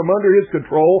out from under his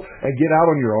control and get out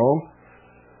on your own?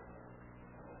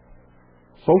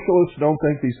 Socialists don't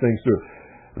think these things through.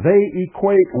 They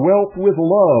equate wealth with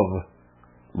love.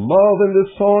 Love in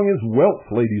this song is wealth,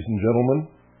 ladies and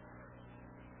gentlemen.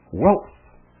 Wealth.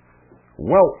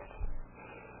 Wealth.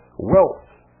 Wealth.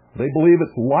 They believe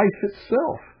it's life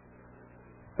itself.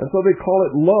 And so they call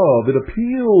it love. It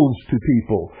appeals to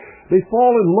people. They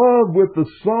fall in love with the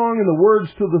song and the words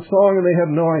to the song, and they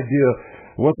have no idea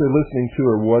what they're listening to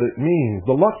or what it means.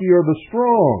 The lucky are the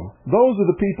strong. Those are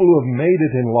the people who have made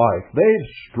it in life. They've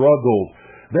struggled.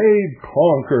 They've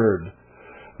conquered.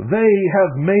 They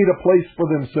have made a place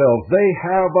for themselves. They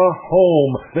have a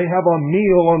home. They have a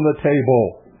meal on the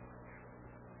table.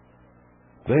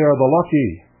 They are the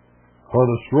lucky or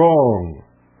the strong.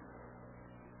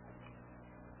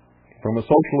 From a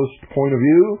socialist point of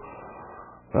view,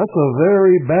 that's a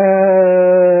very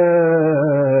bad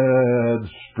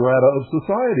strata of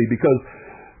society because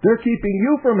they're keeping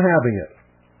you from having it.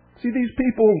 See, these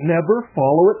people never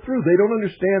follow it through. They don't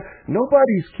understand.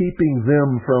 Nobody's keeping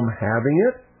them from having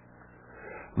it.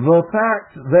 The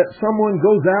fact that someone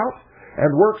goes out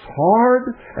and works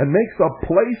hard and makes a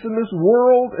place in this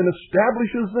world and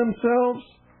establishes themselves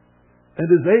and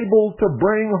is able to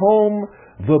bring home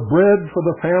the bread for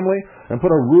the family and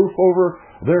put a roof over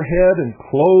their head and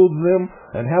clothe them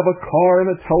and have a car and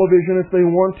a television if they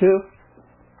want to,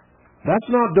 that's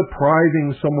not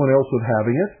depriving someone else of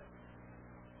having it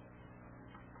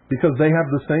because they have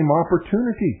the same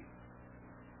opportunity.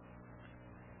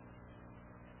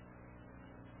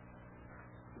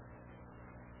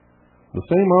 The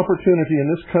same opportunity in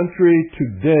this country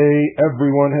today,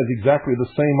 everyone has exactly the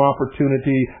same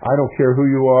opportunity. I don't care who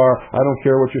you are. I don't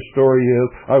care what your story is.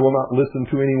 I will not listen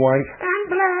to any whining. I'm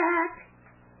black.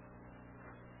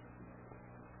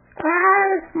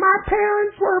 My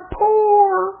parents were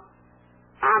poor.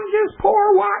 I'm just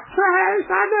poor white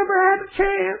trash. I never had a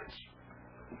chance.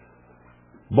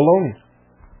 Baloney.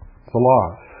 It's a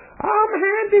lie. I'm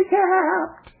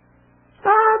handicapped.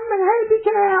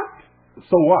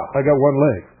 So what? I got one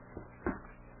leg.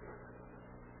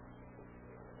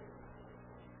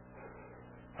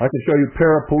 I can show you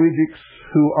paraplegics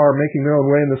who are making their own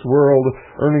way in this world,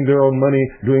 earning their own money,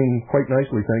 doing quite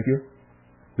nicely, thank you.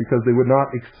 because they would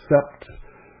not accept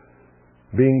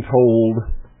being told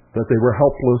that they were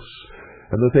helpless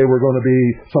and that they were going to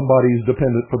be somebody's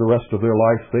dependent for the rest of their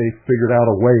life. They figured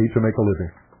out a way to make a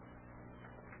living.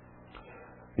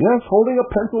 Yes, holding a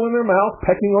pencil in their mouth,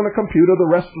 pecking on a computer,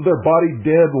 the rest of their body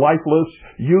dead, lifeless,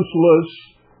 useless,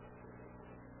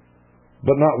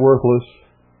 but not worthless.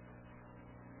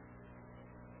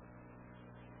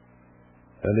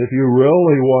 And if you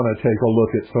really want to take a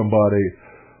look at somebody,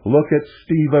 look at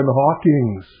Stephen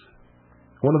Hawking.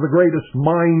 One of the greatest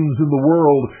minds in the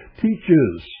world,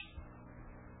 teaches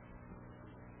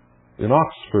in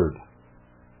Oxford.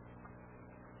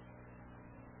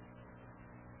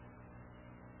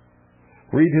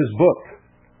 Read his book.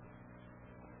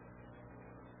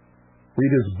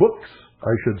 Read his books,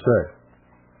 I should say.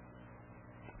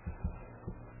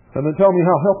 And then tell me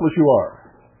how helpless you are.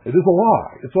 It is a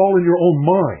lie. It's all in your own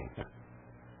mind.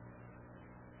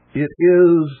 It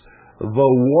is the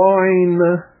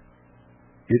wine.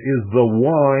 It is the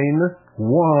wine,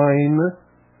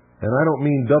 and I don't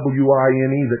mean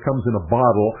W-I-N-E that comes in a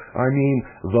bottle. I mean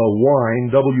the wine,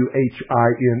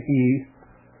 W-H-I-N-E,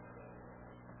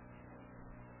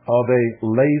 of a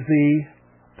lazy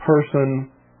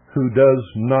person who does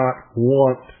not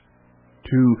want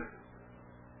to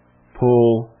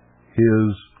pull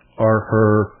his or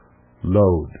her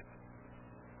load.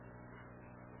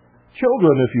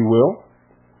 Children, if you will.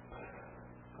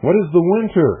 What is the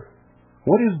winter?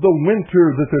 What is the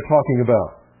winter that they're talking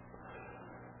about?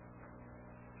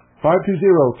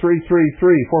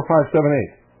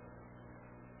 520-333-4578.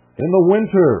 In the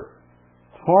winter,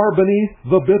 far beneath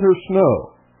the bitter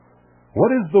snow.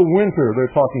 What is the winter they're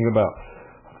talking about?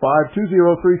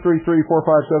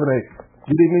 520-333-4578.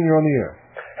 Good evening, you're on the air.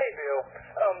 Hey, Bill.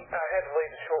 I had to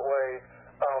leave a short wave.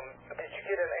 Did you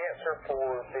get an answer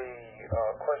for the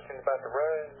question about the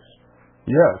rose?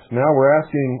 Yes. Now we're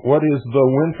asking, what is the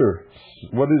winter?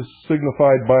 What is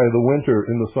signified by the winter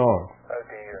in the song? Oh,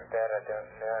 dear. That I don't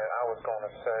know. I was going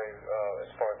to say, as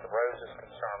far as the rose is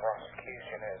concerned,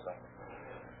 Rosicrucianism.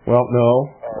 Well, no.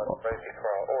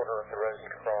 Order of the Rosy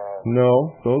Cross.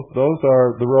 No. Those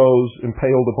are the rose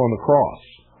impaled upon the cross.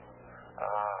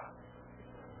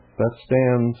 That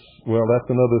stands, well, that's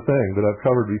another thing that I've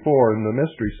covered before in the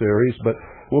mystery series, but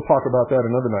we'll talk about that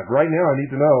another night. Right now I need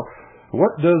to know,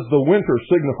 what does the winter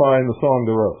signify in the song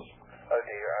The Rose? Oh,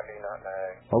 dear, I do not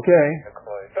know. Okay. No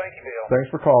clue. Thank you, Bill.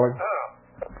 Thanks for calling.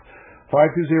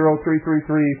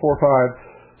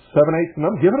 520-333-4578,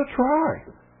 and give it a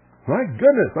try. My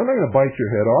goodness, I'm not going to bite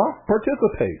your head off.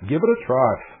 Participate. Give it a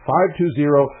try.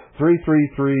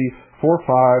 520-333-4578.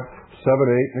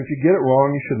 And if you get it wrong,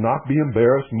 you should not be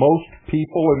embarrassed. Most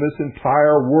people in this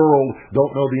entire world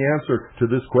don't know the answer to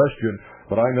this question,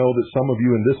 but I know that some of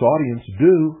you in this audience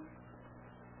do.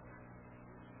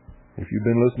 If you've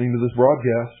been listening to this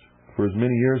broadcast for as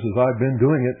many years as I've been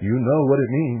doing it, you know what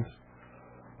it means.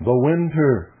 The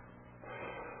winter.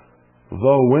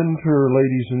 The winter,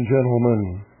 ladies and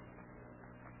gentlemen.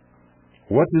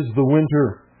 What is the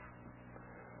winter?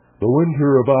 The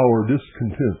winter of our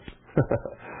discontent.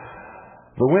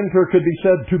 The winter could be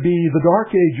said to be the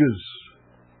Dark Ages.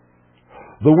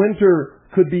 The winter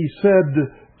could be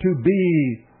said to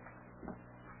be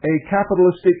a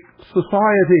capitalistic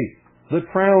society that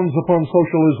frowns upon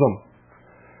socialism.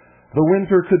 The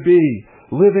winter could be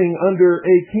living under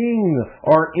a king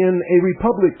or in a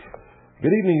republic.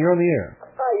 Good evening, you're on the air.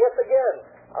 Hi, yes again.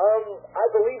 I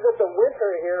believe that the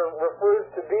winter here refers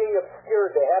to being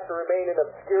obscured. They have to remain in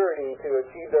obscurity to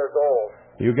achieve their goals.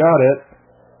 You got it.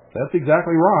 That's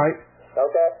exactly right.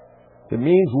 Okay. It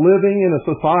means living in a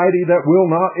society that will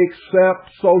not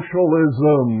accept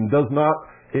socialism, does not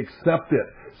accept it.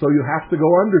 So you have to go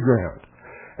underground.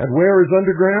 And where is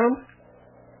underground?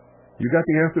 You got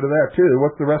the answer to that too.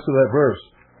 What's the rest of that verse?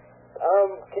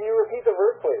 Can you repeat the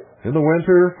verse, please? In the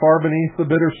winter, far beneath the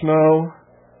bitter snow.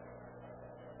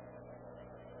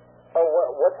 Oh,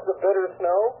 what's the bitter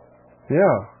snow?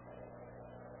 Yeah.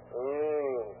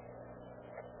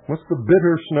 What's the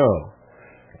bitter snow?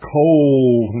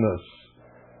 Coldness.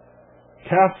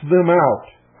 Cast them out.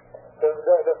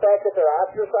 The fact that they're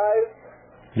ostracized?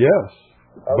 Yes.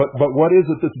 Okay. But what is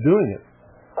it that's doing it?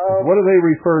 What do they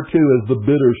refer to as the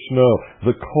bitter snow?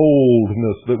 The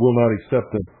coldness that will not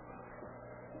accept them.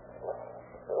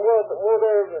 Well,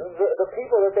 they're the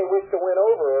people that they wish to win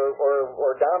over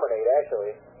or dominate,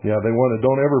 actually. Yeah,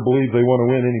 don't ever believe they want to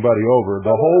win anybody over.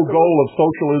 The whole goal of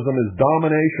socialism is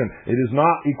domination. It is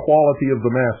not equality of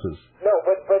the masses. No,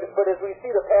 but as we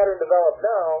see the pattern develop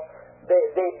now,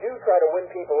 they do try to win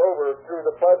people over through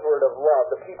the buzzword of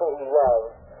love, the people who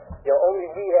love. Only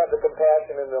we have the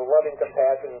compassion and the loving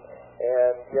compassion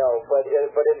And, but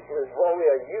it is only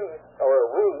a use or a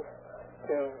ruse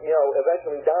to,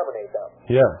 eventually dominate them.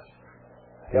 Yes.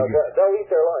 They'll eat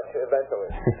their lunch eventually.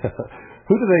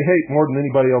 Who do they hate more than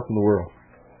anybody else in the world?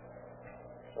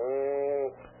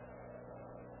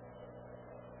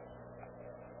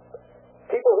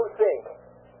 People who think.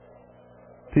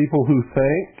 People who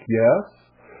think, yes,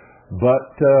 but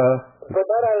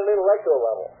not on an intellectual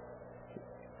level.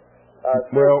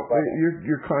 Well,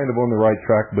 you're kind of on the right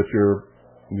track, but you're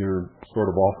sort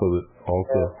of off of it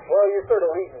also. Yeah. Well, you're sort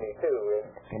of leading me too.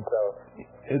 So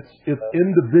it's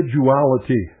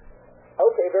individuality.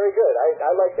 Okay, very good.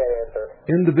 I like that answer.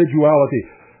 Individuality.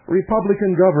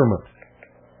 Republican government.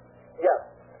 Yes.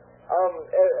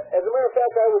 As a matter of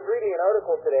fact, I was reading an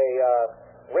article today.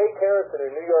 Ray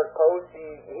Harrison in New York Post.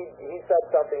 He said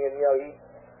something, and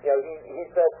he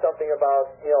said something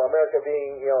about America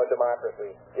being a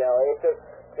democracy.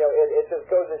 It just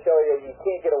goes to show you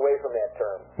can't get away from that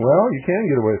term. Well, you can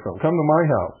get away from it. Come to my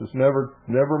house. It's never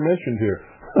mentioned here.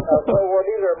 Well,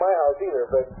 neither at my house either.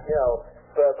 But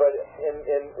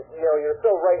you're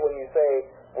so right when you say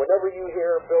whenever you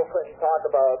hear Bill Clinton talk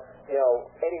about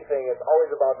anything, it's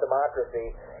always about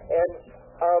democracy. And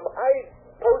I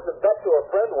posed a bet to a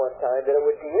friend one time that it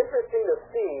would be interesting to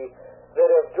see that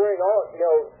if during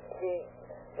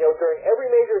during every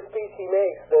major speech he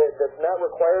makes that's not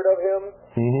required of him,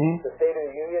 the State of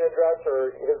the Union address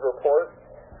or his report,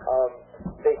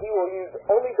 that he will use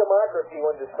only democracy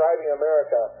when describing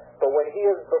America, but when he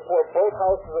is before both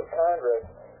houses of Congress,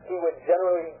 he would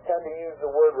generally tend to use the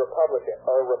word Republican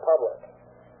or Republic.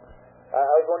 I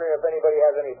was wondering if anybody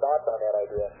has any thoughts on that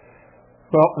idea.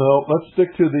 Well, no, let's stick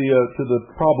to the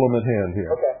problem at hand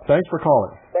here. Okay. Thanks for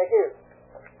calling. Thank you.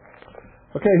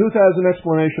 Okay, who has an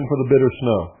explanation for the bitter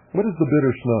snow? What is the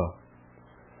bitter snow?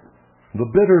 The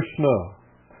bitter snow.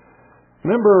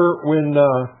 Remember when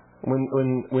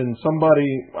somebody,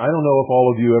 I don't know if all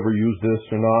of you ever used this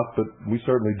or not, but we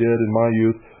certainly did in my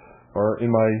youth, or in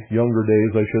my younger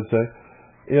days, I should say.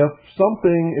 If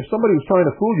somebody was trying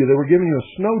to fool you, they were giving you a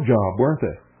snow job, weren't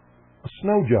they? A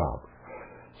snow job.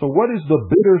 So what is the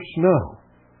bitter snow?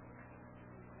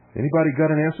 Anybody got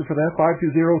an answer for that?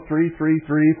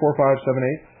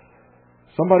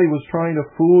 520-333-4578. Somebody was trying to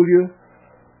fool you.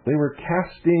 They were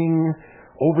casting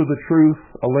over the truth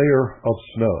a layer of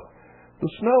snow.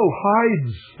 The snow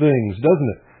hides things, doesn't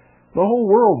it? The whole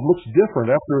world looks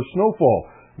different after a snowfall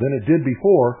than it did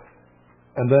before,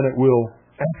 and then it will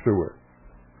afterward.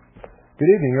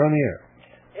 Good evening, you're on the air.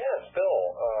 Yes, Bill.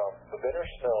 The bitter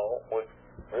snow would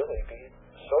really be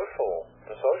socialism.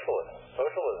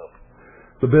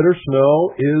 The bitter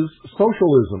snow is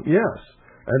socialism, yes,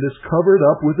 and it's covered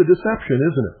up with a deception,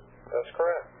 isn't it? That's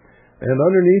correct. And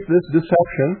underneath this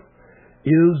deception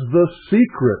is the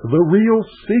secret, the real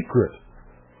secret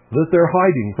that they're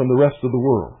hiding from the rest of the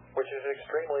world. Which is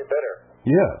extremely bitter.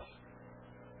 Yes.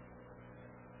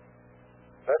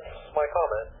 That's my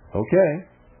comment. Okay,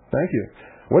 thank you.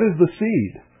 What is the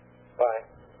seed? Bye.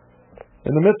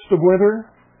 In the midst of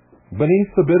winter, beneath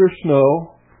the bitter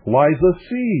snow, lies a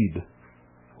seed.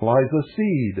 What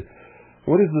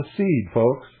is the seed,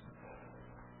 folks?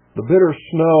 The bitter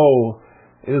snow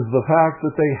is the fact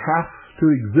that they have to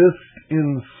exist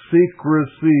in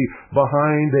secrecy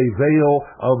behind a veil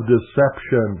of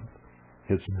deception.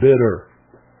 It's bitter.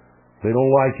 They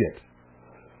don't like it.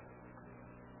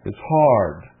 It's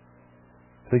hard.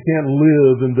 They can't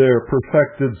live in their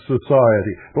perfected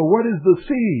society. But what is the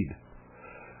seed?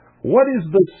 What is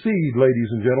the seed,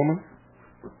 ladies and gentlemen,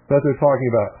 that they're talking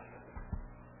about?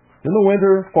 In the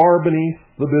winter, far beneath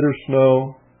the bitter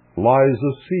snow, lies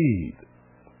a seed.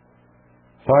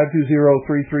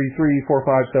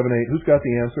 520-333-4578. Who's got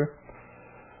the answer?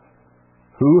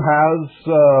 Who has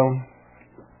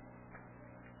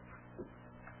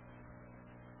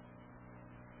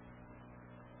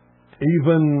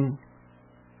even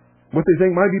what they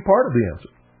think might be part of the answer?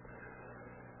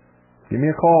 Give me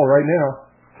a call right now.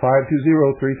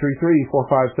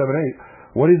 520-333-4578.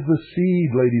 What is the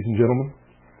seed, ladies and gentlemen?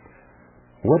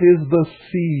 What is the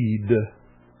seed?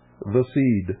 The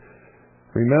seed.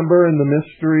 Remember in the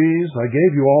mysteries, I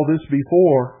gave you all this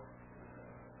before.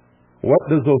 What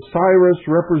does Osiris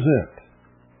represent?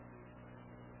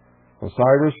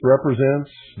 Osiris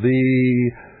represents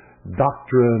the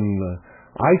doctrine.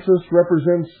 Isis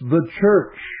represents the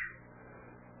church.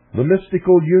 The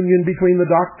mystical union between the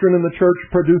doctrine and the church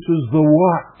produces the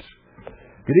what?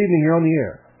 Good evening, you're on the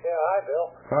air. Yeah, hi,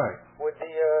 Bill. Hi. Would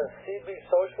the seed be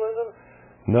socialism?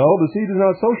 No, the seed is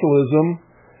not socialism.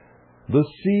 The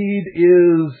seed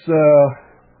is,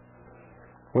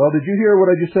 well, did you hear what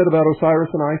I just said about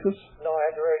Osiris and Isis? No, I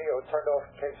had the radio turned off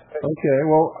in case it takes... Okay,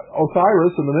 well,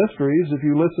 Osiris and the Mysteries, if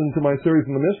you listen to my series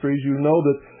on the Mysteries, you know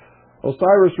that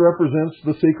Osiris represents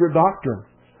the secret doctrine.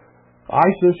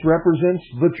 Isis represents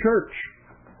the church,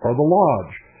 or the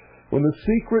lodge. When the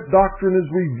secret doctrine is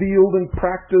revealed and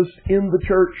practiced in the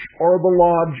church or the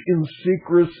lodge in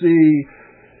secrecy,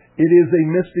 it is a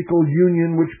mystical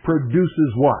union which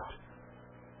produces what?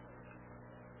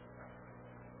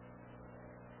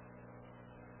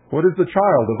 What is the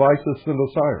child of Isis and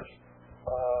Osiris?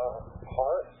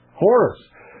 Horus. Horus.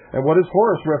 And what does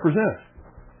Horus represent?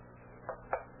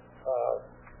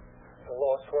 The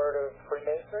lost word of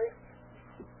Freemasonry.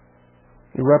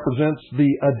 It represents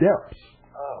the adepts,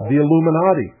 the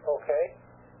Illuminati,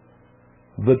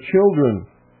 the children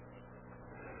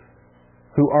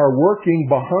who are working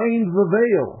behind the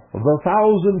veil, the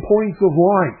 1,000 points of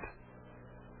light.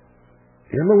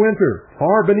 In the winter,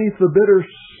 far beneath the bitter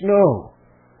snow,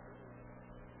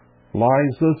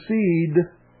 lies the seed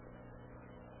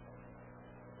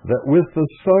that with the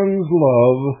sun's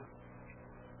love...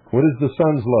 What is the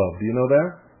sun's love? Do you know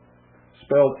that?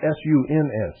 Spelled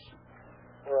S-U-N-S.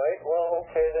 Right. Well,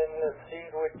 okay, then the seed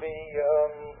would be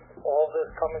all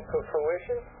this coming to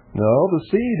fruition? No, the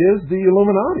seed is the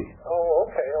Illuminati. Oh,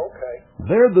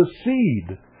 okay. They're the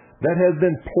seed that has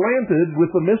been planted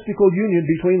with the mystical union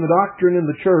between the doctrine and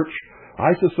the church,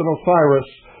 Isis and Osiris,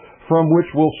 from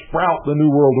which will sprout the New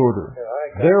World Order.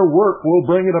 Yeah, their work will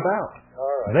bring it about.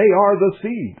 All right. They are the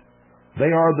seed.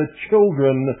 They are the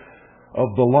children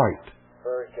of the light.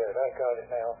 Very good. I got it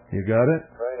now. You got it?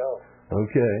 Right on.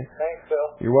 Okay. Thanks,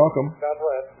 Bill. You're welcome. God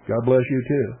bless. God bless you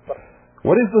too.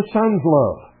 What is the sun's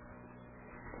love?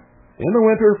 In the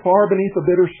winter, far beneath the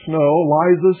bitter snow,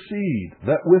 lies a seed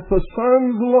that with the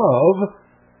sun's love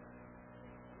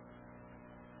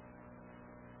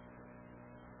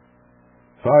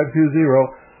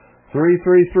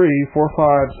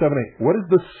 (520-333-4578). What does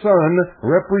the sun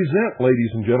represent,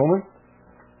 ladies and gentlemen?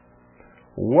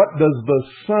 What does the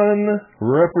sun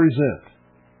represent?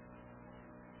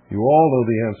 You all know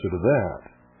the answer to that.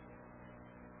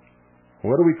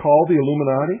 What do we call the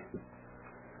Illuminati?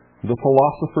 The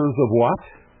philosophers of what?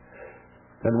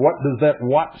 And what does that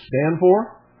what stand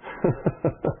for?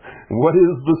 What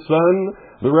is the sun?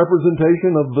 The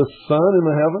representation of the sun in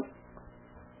the heaven?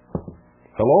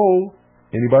 Hello?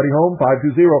 Anybody home?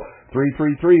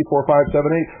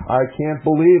 520-333-4578. I can't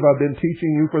believe I've been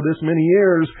teaching you for this many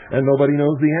years and nobody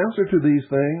knows the answer to these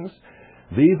things.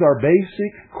 These are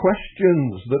basic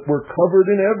questions that were covered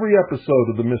in every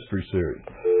episode of the Mystery Series.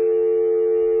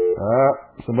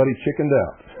 Somebody chickened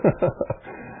out.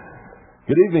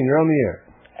 Good evening, you're on the air.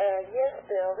 Yes,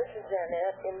 Bill, this is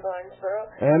Annette in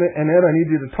Barnesboro. Annette, I need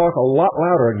you to talk a lot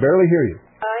louder. I can barely hear you.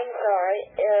 I'm sorry.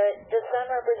 The sun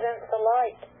represents the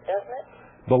light, doesn't it?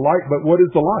 The light, but what is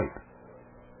the light?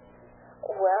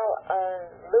 Well,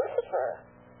 Lucifer.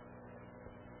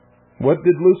 What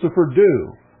did Lucifer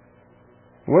do?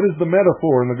 What is the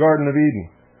metaphor in the Garden of Eden?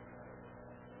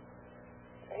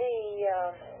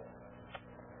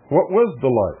 What was the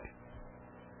light?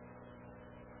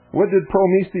 What did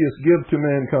Prometheus give to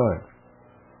mankind?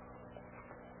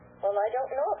 Well, I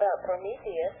don't know about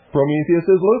Prometheus. Prometheus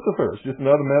is Lucifer. It's just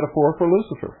another metaphor for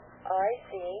Lucifer. I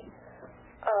see.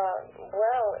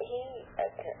 Well, he,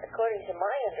 according to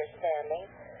my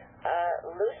understanding,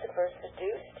 Lucifer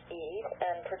seduced Eve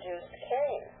and produced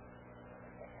Cain.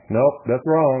 Nope, that's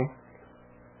wrong.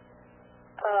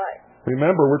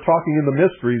 Remember, we're talking in the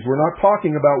mysteries. We're not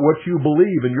talking about what you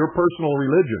believe in your personal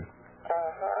religion.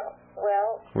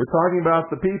 Well, we're talking about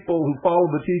the people who follow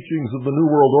the teachings of the New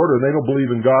World Order. They don't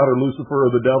believe in God or Lucifer or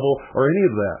the devil or any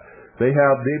of that. They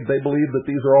believe that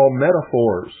these are all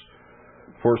metaphors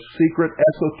for secret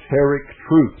esoteric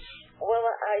truths.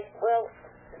 Well,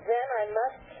 then I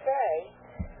must say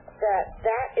that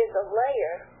is a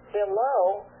layer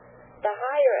below the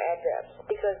higher adepts,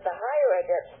 because the higher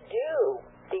adepts do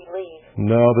believe.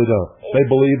 No, they don't. They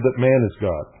believe that man is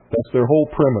God. That's their whole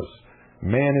premise.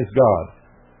 Man is God.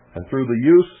 And through the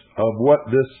use of what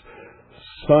this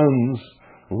sun's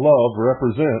love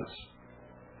represents,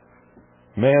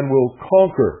 man will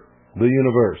conquer the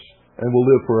universe and will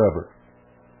live forever.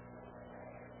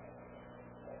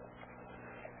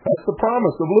 That's the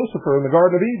promise of Lucifer in the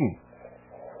Garden of Eden.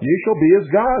 Ye shall be as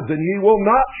gods, and ye will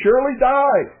not surely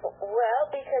die. Well,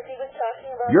 because he was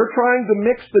talking about... You're trying to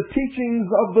mix the teachings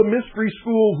of the mystery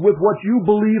schools with what you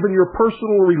believe in your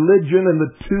personal religion, and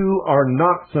the two are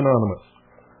not synonymous.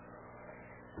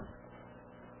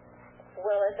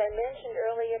 Well, as I mentioned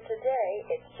earlier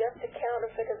today, it's just a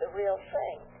counterfeit of the real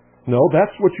thing. No,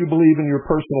 that's what you believe in your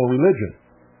personal religion.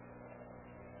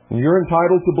 And you're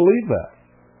entitled to believe that.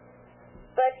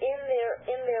 But in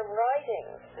their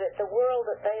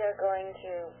that they are going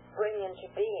to bring into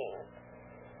being,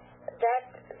 that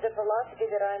the philosophy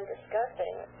that I'm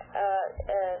discussing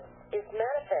is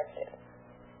manifested.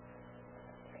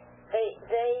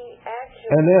 They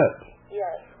actually... Annette.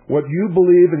 Yes. What you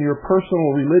believe in your personal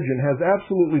religion has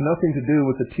absolutely nothing to do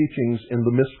with the teachings in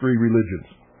the mystery religions.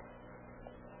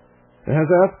 It has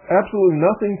absolutely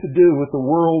nothing to do with the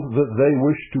world that they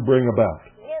wish to bring about.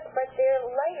 Yes, but there are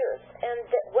layers.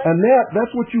 Annette,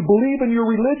 that's what you believe in your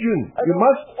religion. You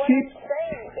must keep... What I'm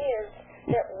saying is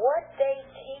that what they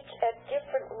teach at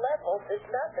different levels is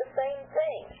not the same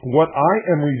thing. What I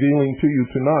am revealing to you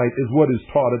tonight is what is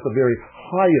taught at the very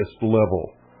highest level.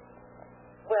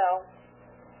 Well,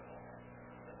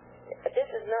 this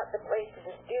is not the place to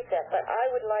dispute that, but I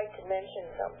would like to mention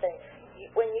something.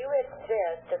 When you had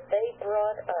said that they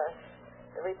brought us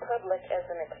the Republic as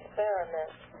an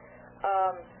experiment,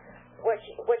 what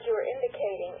you were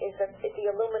indicating is that the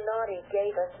Illuminati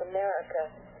gave us America,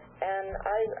 and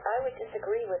I would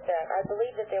disagree with that. I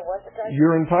believe that there was a time...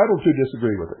 You're entitled to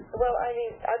disagree with it. Well, I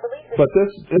mean, I believe that... But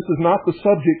this is not the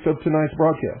subject of tonight's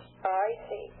broadcast. I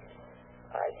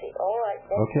see. All right.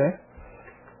 Okay.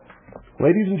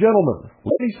 Ladies and gentlemen,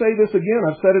 let me say this again.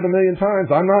 I've said it a million times.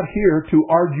 I'm not here to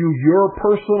argue your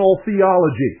personal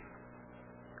theology.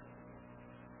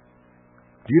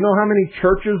 Do you know how many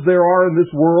churches there are in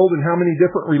this world and how many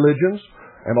different religions?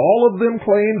 And all of them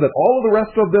claim that all of the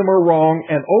rest of them are wrong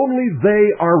and only they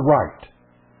are right.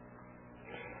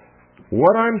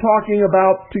 What I'm talking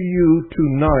about to you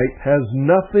tonight has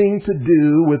nothing to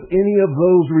do with any of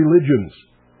those religions.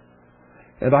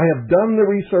 And I have done the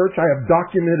research. I have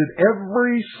documented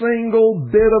every single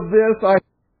bit of this.